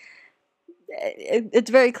 But it's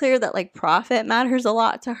very clear that, like, profit matters a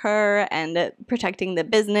lot to her, and protecting the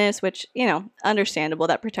business, which, you know, understandable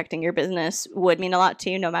that protecting your business would mean a lot to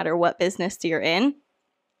you no matter what business you're in.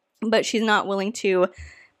 But she's not willing to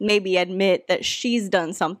maybe admit that she's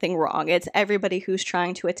done something wrong. It's everybody who's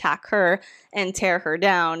trying to attack her and tear her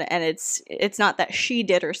down, and it's not that she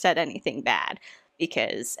did or said anything bad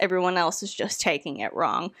because everyone else is just taking it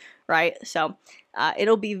wrong, right? So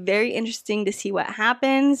it'll be very interesting to see what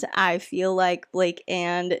happens. I feel like Blake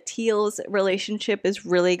and Teal's relationship is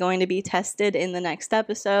really going to be tested in the next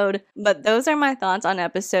episode. But those are my thoughts on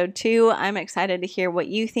episode 2. I'm excited to hear what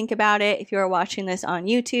you think about it. If you are watching this on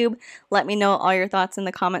YouTube, let me know all your thoughts in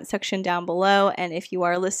the comment section down below. And if you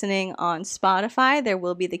are listening on Spotify, there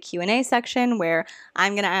will be the Q&A section where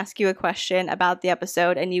I'm going to ask you a question about the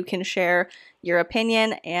episode and you can share your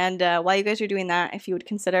opinion. And while you guys are doing that, if you would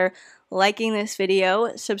consider liking this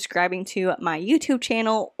video, subscribing to my YouTube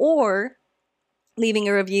channel, or leaving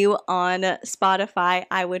a review on Spotify,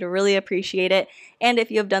 I would really appreciate it. And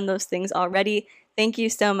if you have done those things already, thank you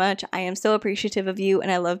so much. I am so appreciative of you,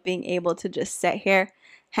 and I love being able to just sit here,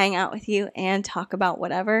 hang out with you, and talk about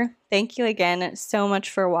whatever. Thank you again so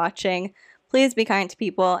much for watching. Please be kind to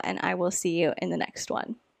people, and I will see you in the next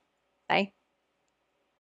one. Bye.